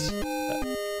beams.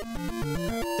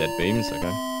 Dead beams?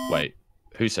 Okay. Wait,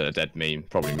 who said a dead meme?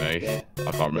 Probably me. Yeah.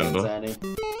 I can't remember. Zanny.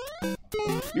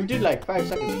 You did like 5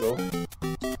 seconds ago.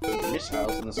 This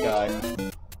house in the sky.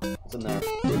 What's in there?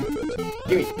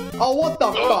 Gimme. Oh, what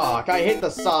the fuck? I hit the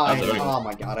side. Oh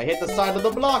my god, I hit the side of the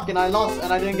block and I lost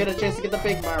and I didn't get a chance to get the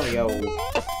big Mario.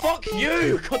 Oh, fuck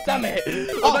you! God damn it!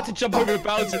 I'm about to jump over the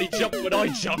bounds and he jumped when I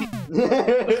jumped.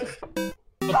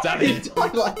 God damn You it!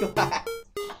 died like that.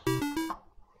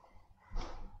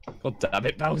 God damn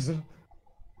it, Bowser.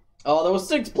 Oh, there was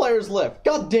 6 players left.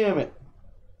 God damn it.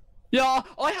 Yeah,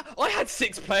 I had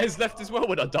 6 players left as well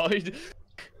when I died.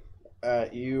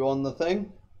 You on the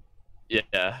thing?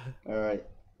 Yeah. Alright.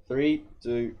 3,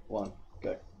 2, 1,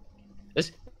 go.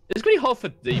 It's really hard for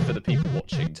the people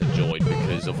watching to join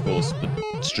because, of course, the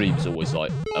stream's always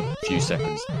like a few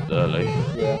seconds early.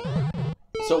 Yeah.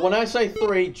 So when I say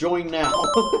 3, join now.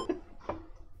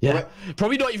 Yeah.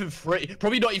 Probably not even free.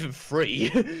 Probably not even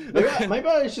free. maybe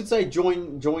I should say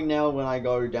join now when I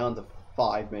go down to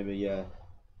 5. Maybe yeah.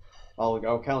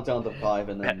 I'll count down to 5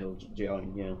 and then we'll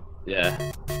join. Yeah.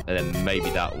 Yeah. And then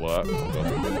maybe that'll work.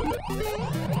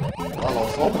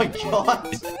 Oh my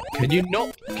god. Can you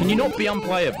not be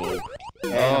unplayable?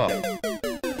 Yeah,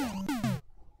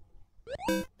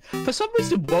 For some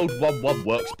reason, World 1.1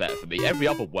 works better for me. Every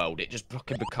other world, it just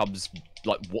fucking becomes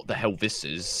like, what the hell this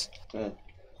is. Yeah.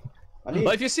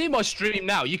 Like, if you see my stream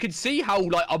now, you can see how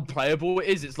like unplayable it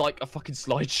is. It's like a fucking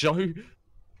slideshow.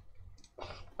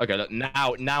 Okay, look,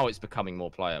 now it's becoming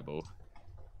more playable.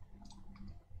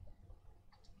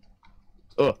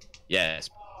 Oh, yes.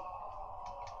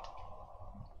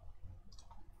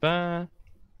 The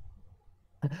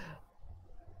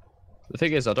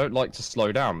thing is, I don't like to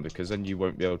slow down because then you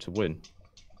won't be able to win.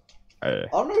 I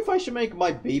don't know if I should make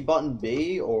my B button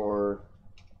B or...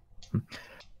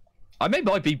 I made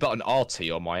my B button RT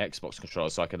on my Xbox controller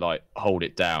so I can like hold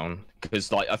it down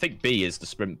because like I think B is the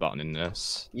sprint button in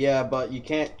this. Yeah, but you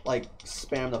can't like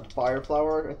spam the fire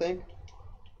flower, I think.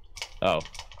 Oh.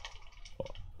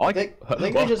 I think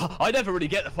well, just... I never really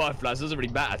get the fire flowers. It doesn't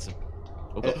really matter to me.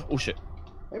 Oh, God. Oh shit.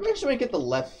 Maybe I should make it the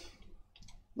left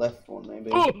one,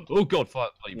 maybe. Oh god, fire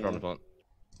plant.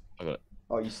 I got it.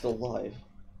 Oh, you still alive?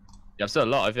 Yeah, I'm still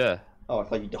alive, yeah. Oh, I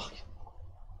thought you died.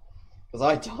 Because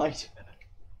I died.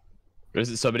 There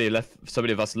isn't so many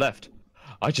of us left.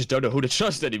 I just don't know who to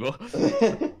trust anymore.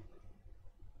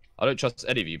 I don't trust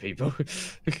any of you people.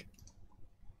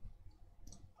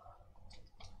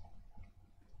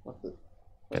 What the...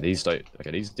 Okay,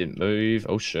 these didn't move.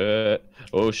 Oh shit.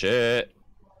 Oh shit.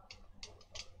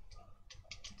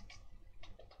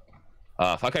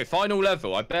 Okay, final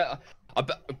level. I bet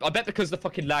because of the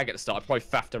fucking lag at the start, I probably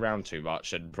faffed around too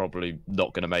much and probably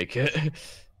not gonna make it.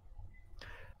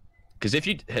 Because to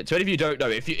any of you who don't know,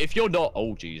 if you're not,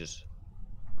 oh Jesus.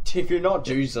 If you're not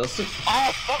Jesus.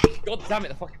 Oh fuck! God damn it!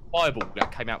 The fucking fireball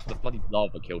that came out from the bloody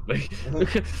lava killed me.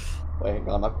 Wait, hang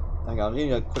on. I need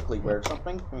to quickly wear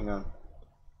something. Hang on.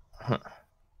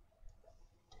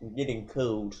 I'm getting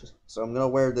cold, so I'm gonna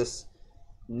wear this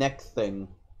neck thing.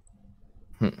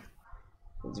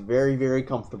 It's very, very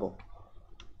comfortable.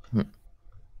 Comfortable.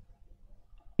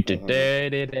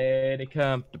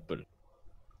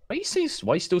 Why are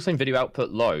you still saying video output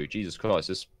low? Jesus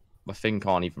Christ, my thing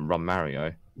can't even run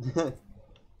Mario.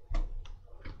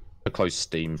 Close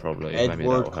Steam probably.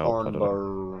 Edward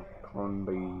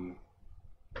Cornby.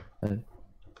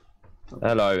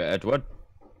 Hello, Edward.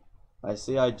 I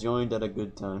see I joined at a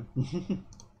good time.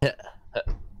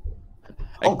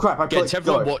 Oh crap! Again, to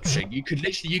everyone watching, you could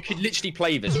literally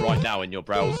play this right now in your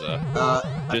browser.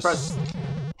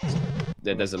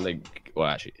 There's a link. Well,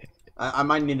 actually, I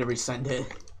might need to resend it.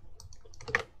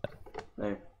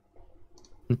 There.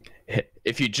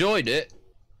 If you join it,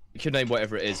 you can name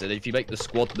whatever it is, and if you make the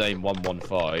squad name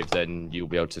 115, then we'll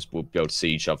be able to see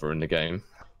each other in the game.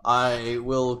 I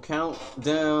will count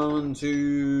down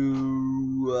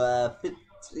to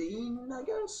 15, I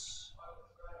guess.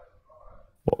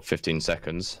 What, 15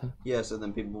 seconds? Yeah, so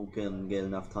then people can get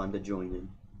enough time to join in.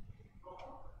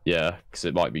 Yeah, because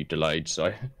it might be delayed,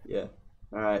 so... Yeah.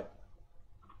 Alright.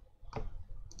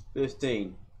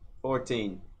 15,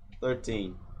 14,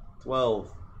 13,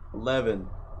 12, 11,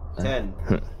 10,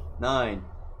 9,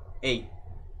 8,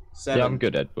 7... Yeah, I'm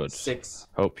good, Edward. 6...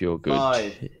 Hope you're good.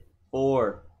 5,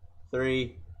 4,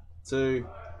 3, 2,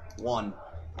 1.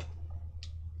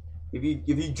 If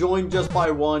you joined just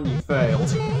by 1, you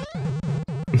failed.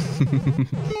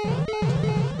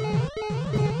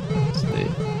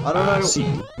 I don't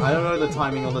know the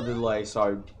timing on the delay,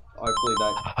 so hopefully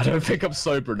that... I don't think I'm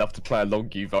sober enough to play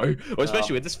along you, though. Well,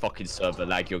 especially with this fucking server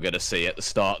lag you're gonna see at the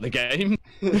start of the game.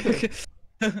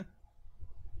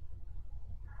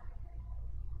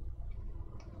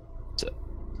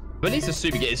 But at least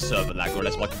assuming it is server lag, or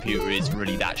unless my computer is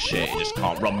really that shit, it just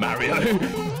can't run Mario.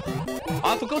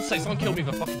 Oh, for God's sake, someone killed me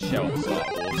with a fucking shell at the start,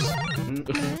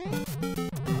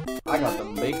 I got the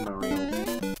big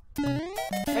Mario.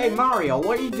 Hey Mario,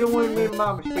 what are you doing with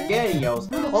my SpaghettiOs?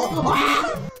 Oh,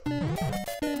 ah!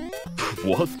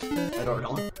 What? I don't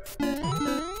know.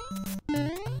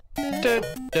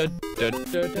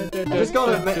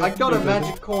 I got a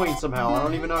magic coin somehow. I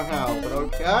don't even know how, but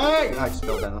okay. I just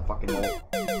fell down the fucking hole.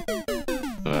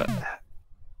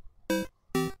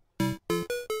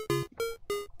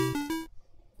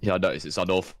 Yeah, I noticed it's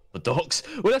unorthodox.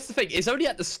 Well, that's the thing. It's only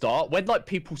at the start. When, like,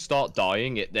 people start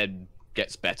dying, it then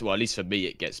gets better. Well, at least for me,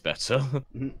 it gets better.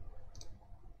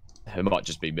 It might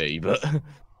just be me, but...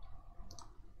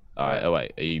 Alright, oh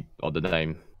wait. Are you on the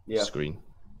name screen?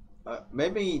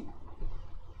 Maybe...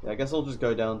 Yeah, I guess I'll just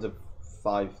go down to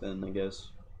 5 then, I guess.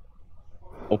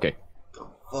 Okay.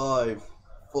 5,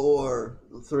 4,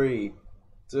 3,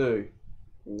 2,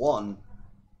 1.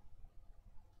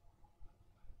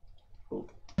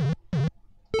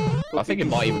 I think it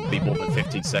might even be more than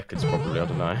 15 seconds, probably. I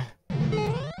don't know.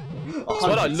 So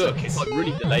when I look, it's like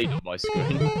really delayed on my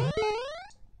screen.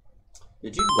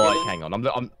 Did you hang on.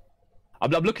 I'm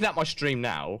looking at my stream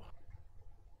now.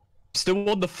 Still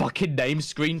on the fucking name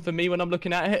screen for me when I'm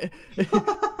looking at it.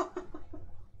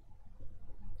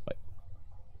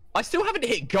 I still haven't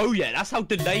hit go yet. That's how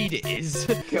delayed it is.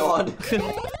 God.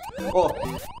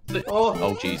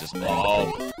 Oh Jesus.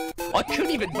 Oh. I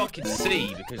couldn't even fucking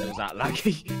see because it was that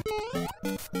laggy.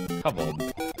 Come on.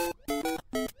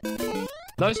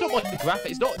 No, it's not my graphics.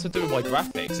 It's not to do with my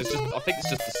graphics. It's just, I think it's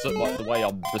just the way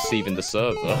I'm receiving the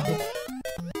server.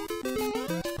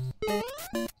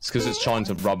 It's because it's trying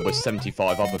to run with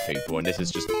 75 other people, and this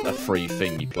is just a free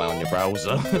thing you play on your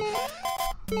browser.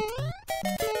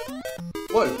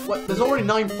 Whoa, what? There's already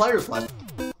 9 players left.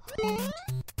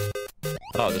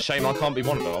 Oh, it's a shame I can't be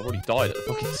one of them. I've already died at the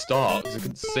fucking start because I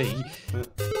couldn't see.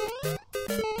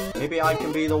 Maybe I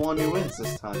can be the one who wins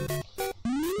this time.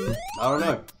 I don't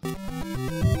know.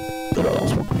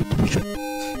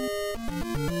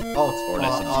 Oh, it's 4.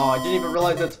 Oh, I didn't even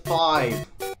realize it's 5.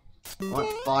 I want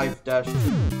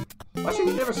 5-2. Actually,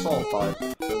 we never saw 5,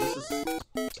 so this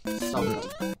is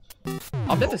something.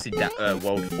 I've never seen that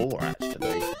World 4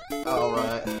 actually. Oh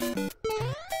right.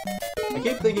 I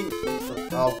keep thinking.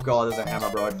 Oh god, there's a hammer,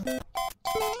 bro.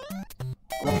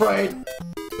 I'm afraid.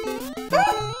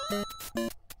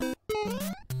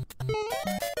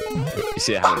 You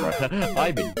see a hammer, bro?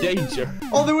 I'm in danger.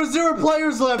 Oh, there was 0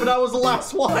 players left, and I was the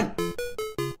last one.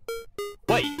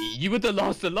 Wait, you were the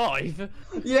last alive?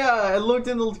 Yeah, I looked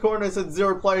in the corner and said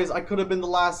 0 players. I could have been the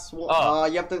last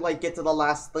one. You have to like get to the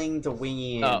last thing to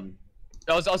win. I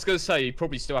was gonna say you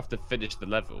probably still have to finish the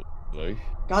level, though.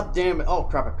 God damn it! Oh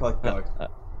crap! I clicked no.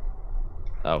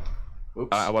 Oh. Oops.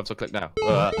 I want to click now.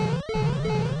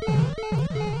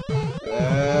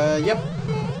 Yep.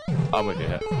 I'm with you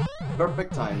here.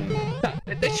 Perfect timing.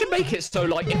 They should make it so,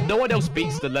 like, if no one else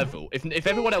beats the level, if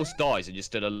everyone else dies and you're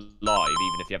still alive,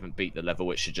 even if you haven't beat the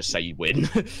level, it should just say you win.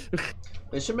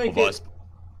 They should make it.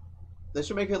 They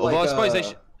should make it like. I suppose they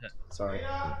should. Sorry.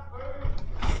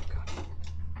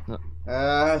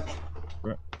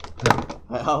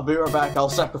 I'll be right back. I'll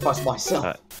sacrifice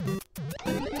myself.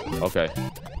 Okay.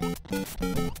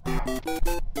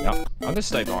 Yeah, I'm gonna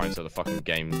stay behind until the fucking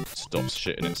game stops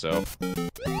shitting itself.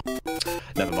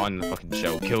 Never mind, the fucking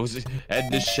shell kills it,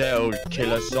 and the shell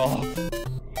kill us off.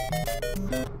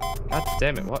 God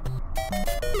damn it! What?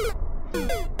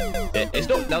 It's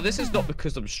not. Now this is not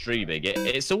because I'm streaming.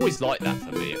 It's always like that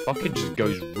for me. It fucking just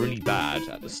goes really bad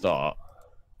at the start,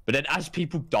 but then as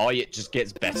people die, it just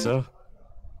gets better.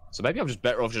 So maybe I'm just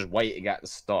better off just waiting at the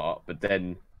start, but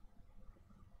then.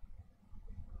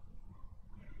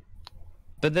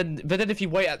 But then if you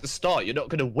wait at the start, you're not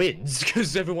gonna win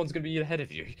because everyone's gonna be ahead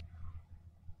of you.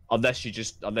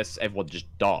 unless everyone just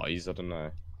dies, I don't know.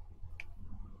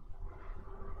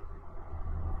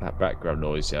 That background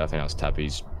noise, yeah, I think that's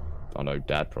Tabby's, I know,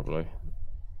 dad probably.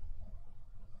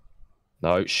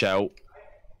 No, Shell.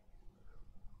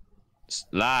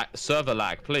 Lag, server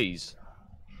lag, please.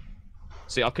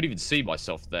 See, I couldn't even see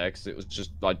myself there because it was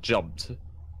just, I jumped.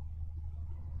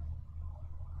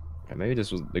 Okay, maybe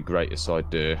this wasn't the greatest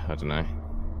idea, I don't know.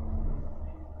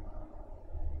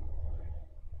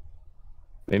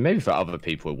 I mean, maybe for other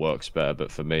people it works better,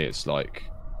 but for me it's like,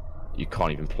 you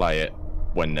can't even play it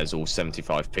when there's all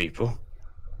 75 people.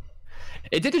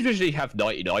 It did originally have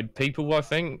 99 people, I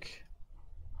think.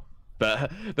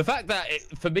 But the fact that,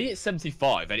 for me it's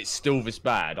 75 and it's still this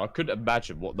bad, I couldn't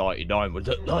imagine what 99 would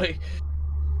look like.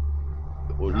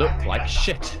 It would look like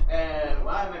shit.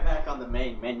 Why am I back on the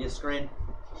main menu screen?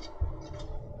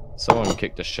 Someone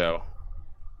kicked a shell.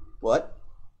 What?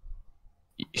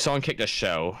 Someone kicked a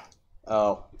shell.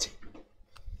 Oh.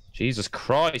 Jesus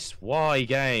Christ, why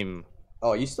game?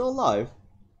 Oh, are you still alive?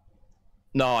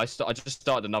 No, I just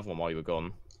started another one while you were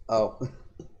gone. Oh.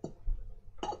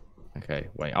 Okay,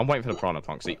 wait, I'm waiting for the Piranha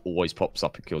Punk, because he always pops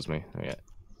up and kills me. Oh, yeah.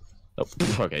 Oh,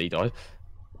 okay, he died.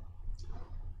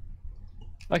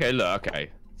 Okay, look, okay.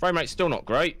 Frame rate's still not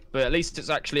great, but at least it's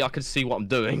actually, I can see what I'm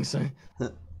doing, so...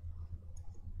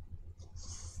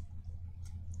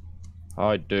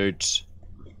 Hi, dudes.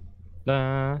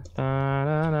 La, la,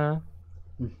 la, la.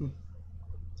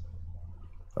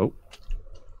 Oh.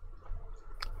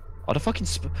 Oh, the fucking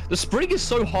the spring is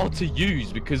so hard to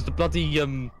use because the bloody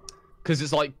because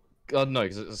it's like, I don't know,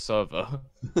 because it's a server.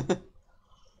 To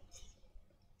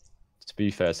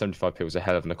be fair, 75 people is a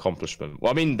hell of an accomplishment.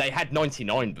 Well, I mean, they had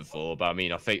 99 before, but I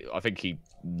mean, I think he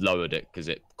lowered it because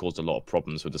it caused a lot of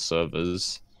problems with the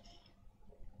servers.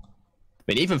 I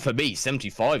mean, even for me,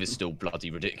 75 is still bloody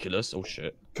ridiculous. Oh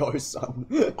shit. Go, son.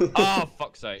 Oh,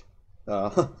 fuck's sake.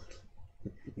 You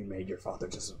made your father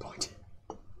disappointed.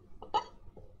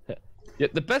 Yeah,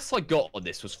 the best I got on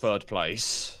this was 3rd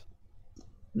place.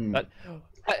 And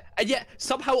yet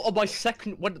somehow on my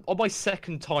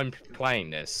second time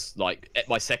playing this, like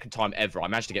my second time ever, I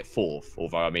managed to get 4th.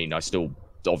 Although I mean, I still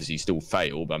obviously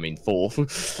failed, but I mean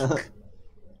 4th.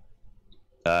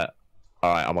 All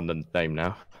right, I'm on the name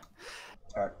now.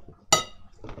 All right.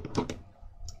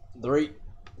 3,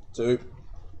 2,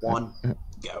 1,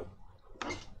 go.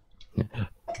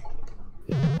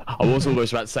 I was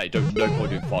almost about to say, no point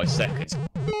doing 5 seconds.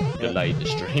 Delayed the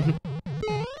stream.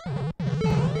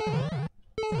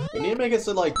 You need to make it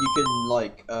so like you can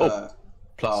like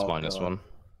plus minus 1.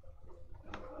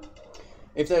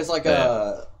 If there's like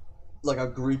a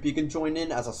group you can join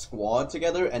in as a squad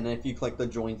together, and then if you click the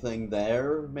join thing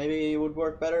there, maybe it would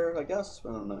work better. I guess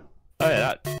I don't know. Oh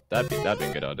yeah, that'd be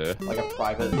a good idea. Like a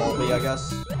private lobby, I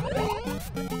guess.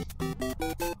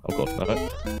 Oh god, no.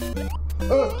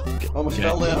 Almost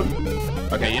fell down.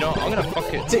 Okay, you know what? I'm gonna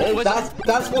fuck it. Oh,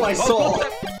 that's what I saw.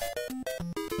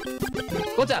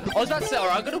 God damn, I was about to say,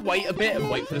 alright, I'm gonna wait a bit and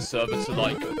wait for the server to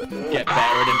like get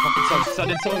better, and then fucking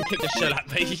suddenly someone kicked the shell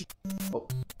at me. Oh.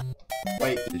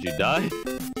 Wait. Did you die?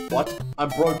 What? I'm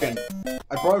broken.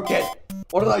 I broke it.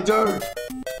 What did I do?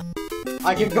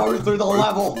 I can go through the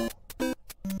level.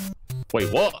 Wait,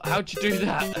 what? How'd you do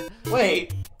that?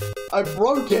 Wait. I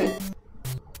broke it.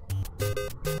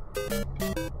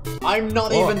 I'm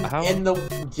not even in the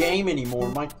game anymore.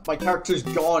 My character's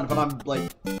gone, but I'm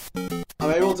like,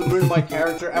 I'm able to move my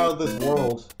character out of this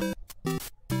world.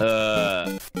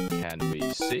 Can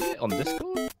we see it on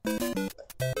Discord?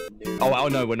 Oh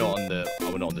no, we're not on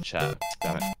the chat.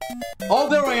 Damn it. Oh,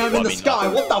 there I am in the sky.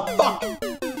 What the fuck?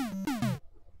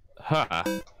 Huh?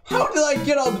 How did I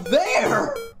get up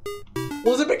there?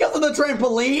 Was it because of the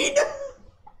trampoline?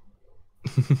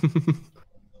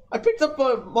 I picked up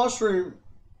a mushroom.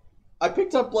 I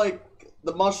picked up like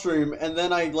the mushroom, and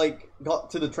then I like got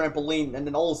to the trampoline, and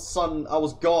then all of a sudden I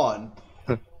was gone.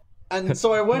 And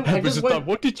so I went.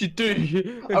 What did you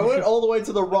do? I went all the way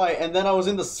to the right, and then I was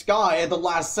in the sky at the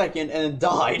last second, and then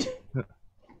died.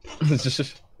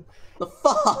 The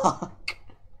fuck?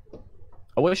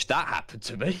 I wish that happened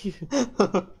to me.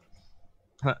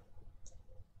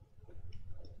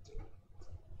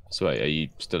 So wait, are you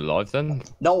still alive then?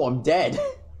 No, I'm dead.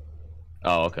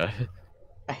 Oh, okay.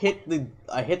 I hit the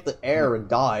air and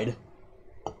died.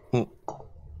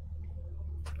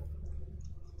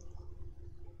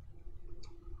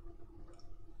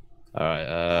 Alright,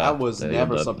 that was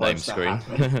never supposed to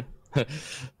happen.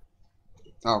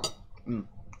 Oh.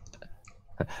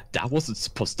 That wasn't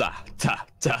supposed to.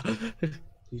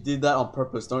 You did that on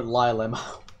purpose. Don't lie, Lemo.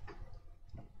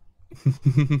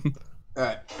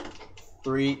 Alright.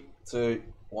 3, 2,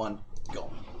 1,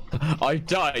 go. I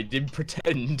died in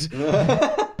pretend.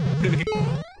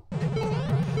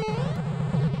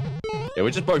 Yeah, we're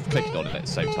just both clicking on it at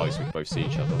the same time so we can both see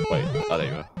each other. Wait, oh, there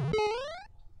you are.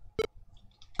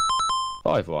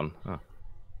 5-1. Oh.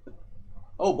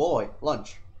 Oh boy,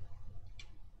 lunch.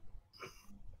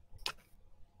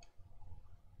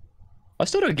 I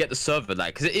still don't get the server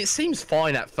lag because it seems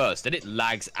fine at first, then it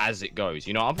lags as it goes.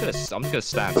 You know, I'm gonna stand and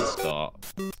start.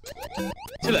 So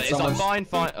look, it's like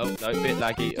fine. Oh no, a bit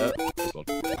laggy.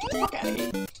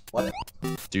 What?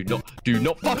 Do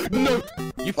not fuck no!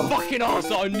 You fucking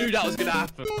arsehole! I knew that was gonna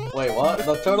happen. Wait, what?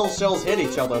 The turtle shells hit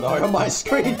each other though on my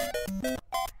screen.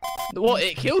 What?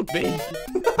 It killed me.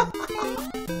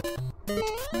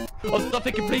 I was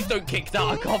thinking, please don't kick that.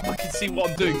 I can't fucking see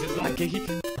what I'm doing. It's laggy.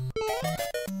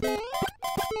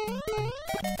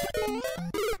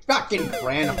 Fucking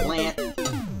Piranha Plant.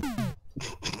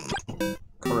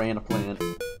 Piranha Plant.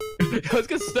 I was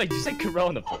gonna say, you said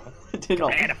Corona.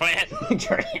 Piranha Plant.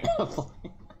 Piranha Plant.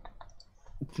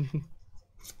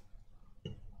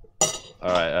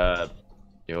 Alright,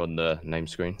 you're on the name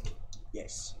screen.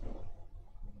 Yes.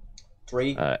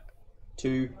 3,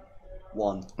 2,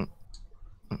 1.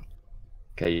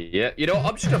 Okay, yeah. You know what?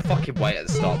 I'm just gonna fucking wait at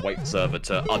the start, wait for the server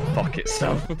to unfuck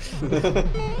itself.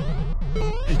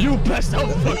 You best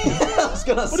unfuck. I was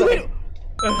gonna say.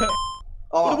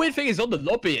 Well, the weird thing is, on the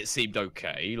lobby it seemed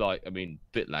okay. Like, I mean,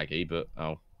 bit laggy, but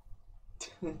oh.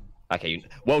 Okay,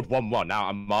 World 1-1. Now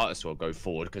I might as well go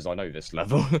forward because I know this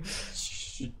level.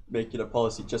 Should make it a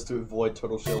policy just to avoid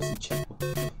turtle shells and channel.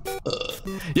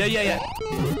 Yeah.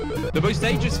 The most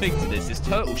dangerous thing to this is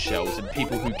turtle shells and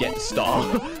people who get the star.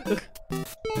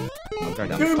 I'm going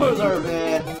down the Goombas are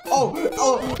there. Oh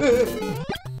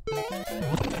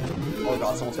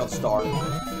god, someone's got a star.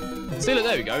 See, look,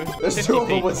 there we go. There's 2 of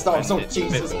them with stars. Oh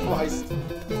Jesus Christ.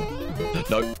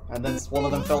 No. And then one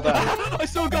of them fell down. I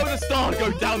saw Golden Star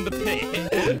go down the pit.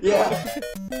 Yeah.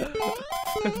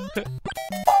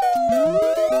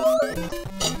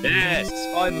 Yes,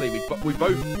 finally we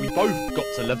both got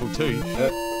to level 2.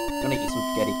 Gonna eat some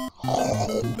spaghetti.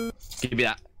 Give me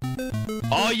that.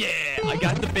 Oh yeah, I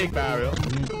got the big barrel.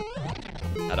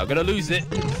 And I'm gonna lose it.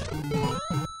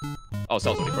 Oh,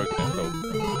 someone's already broken it. Cool.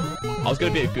 I was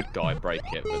gonna be a good guy and break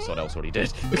it, but someone else already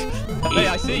did. Hey,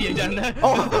 I see you down there.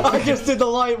 Oh, I just did the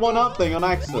light 1-up thing on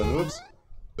accident. Oops.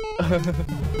 Oh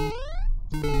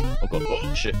god,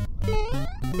 oh shit.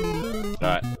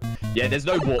 Alright. Yeah, there's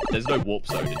no warp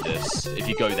zone in this. If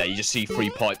you go there, you just see 3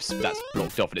 pipes that's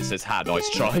blocked off and it says, "Ha, nice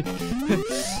try."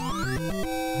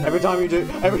 Every time you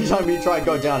try and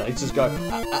go down it, it just go,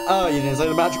 you didn't say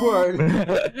the magic word.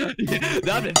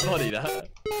 That'd been funny, that.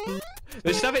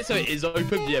 They should have it so it is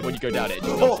open, yeah, when you go down it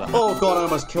just does that. Oh god, I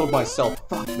almost killed myself.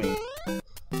 Fuck me.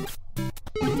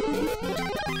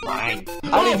 Fine.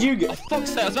 How did you get? Oh,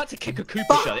 fuck's sake, I was about to kick a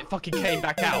Koopa shell, it fucking came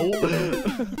back out.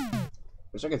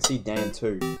 Wish I could see Dan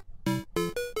too.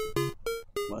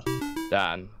 What?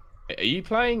 Dan, are you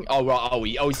playing? Oh right. Oh,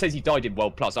 he says he died in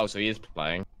World Plus. Oh, so he is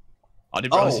playing. I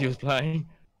didn't realize he was playing.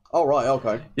 Oh right.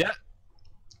 Okay. Yeah.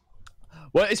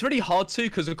 Well, it's really hard to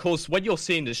because of course when you're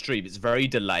seeing the stream, it's very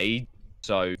delayed.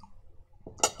 So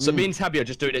me and Tabby are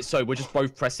just doing it. So we're just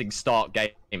both pressing start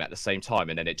game at the same time,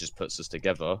 and then it just puts us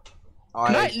together.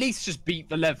 Can I at least just beat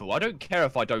the level? I don't care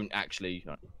if I don't actually.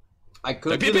 I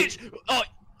could. Don't be a bitch. Oh,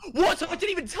 what? I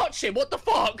didn't even touch him. What the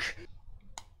fuck?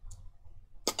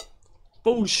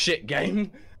 Bullshit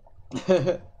game.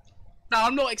 No,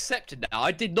 I'm not accepting that.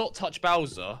 I did not touch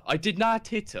Bowser. I did not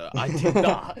hit her. I did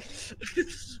not.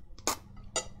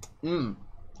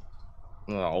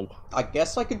 Oh. I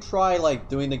guess I could try like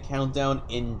doing the countdown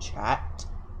in chat,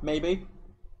 maybe.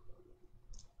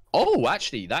 Oh,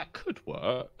 actually, that could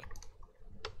work.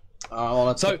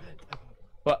 So,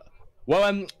 but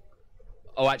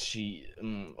oh, actually,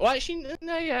 no, actually.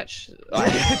 Well,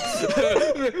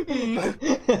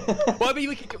 I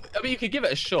mean, you could give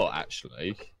it a shot,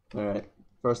 actually. All right,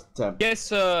 first attempt.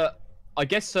 I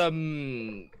guess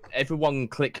everyone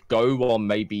click go on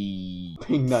maybe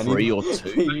 3 or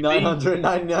 2. Ping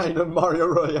 999 of Mario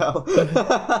Royale.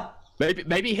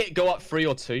 maybe hit go up 3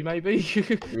 or 2, maybe.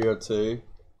 3 or 2.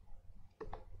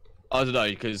 I don't know,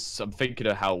 because I'm thinking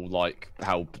of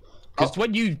because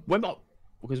when you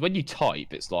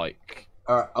type, it's like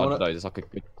I don't know, there's like a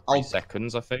good 3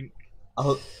 seconds, I think.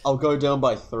 I'll go down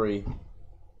by 3.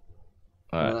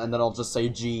 Right. And then I'll just say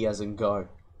G as in go.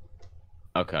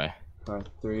 Okay. Alright,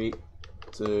 3,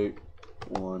 2,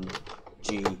 1,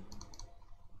 G.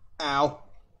 Ow!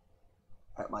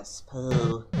 Hurt my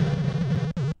spell.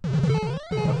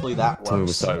 Hopefully that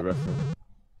works.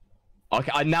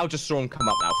 Okay, I now just saw him come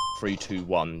up now. 3, 2,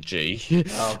 1, G.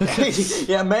 Okay.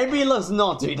 Yeah, maybe let's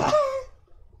not do that.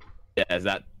 Yeah,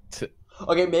 that.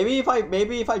 Okay, maybe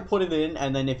if I put it in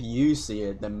and then if you see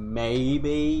it, then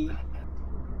maybe.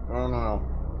 I don't know.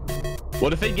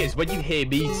 Well, the thing is, when you hear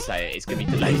me say it, it's gonna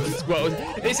be delayed as well.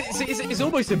 It's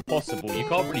almost impossible. You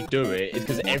can't really do it. It's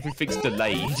because everything's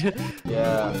delayed.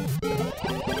 Yeah.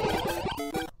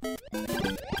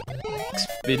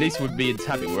 At least with me and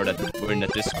Tabby, we're in a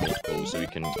Discord call, so we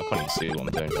can. I can't even see what I'm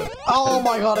doing. But... Oh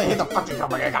my god! I hit the fucking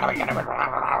cover.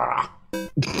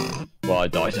 Well, I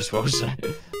died as well. So.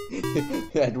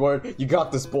 Edward, you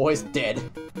got this, boys. Dead.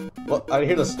 Well, I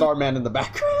hear the Starman in the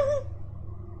background.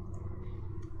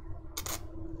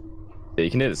 Yeah,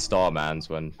 you can hear the Starmans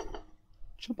when.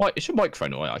 It's your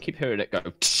microphone away. I keep hearing it go.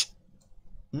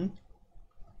 Hmm?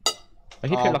 I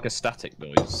keep hearing like a static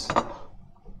noise.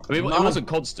 I mean, it wasn't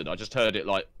constant. I just heard it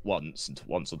like once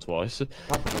or twice.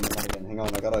 Hang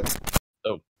on, I gotta.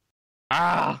 Oh.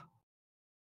 Ah!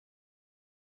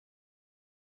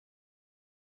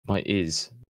 My ears.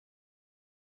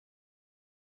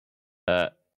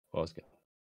 What was good?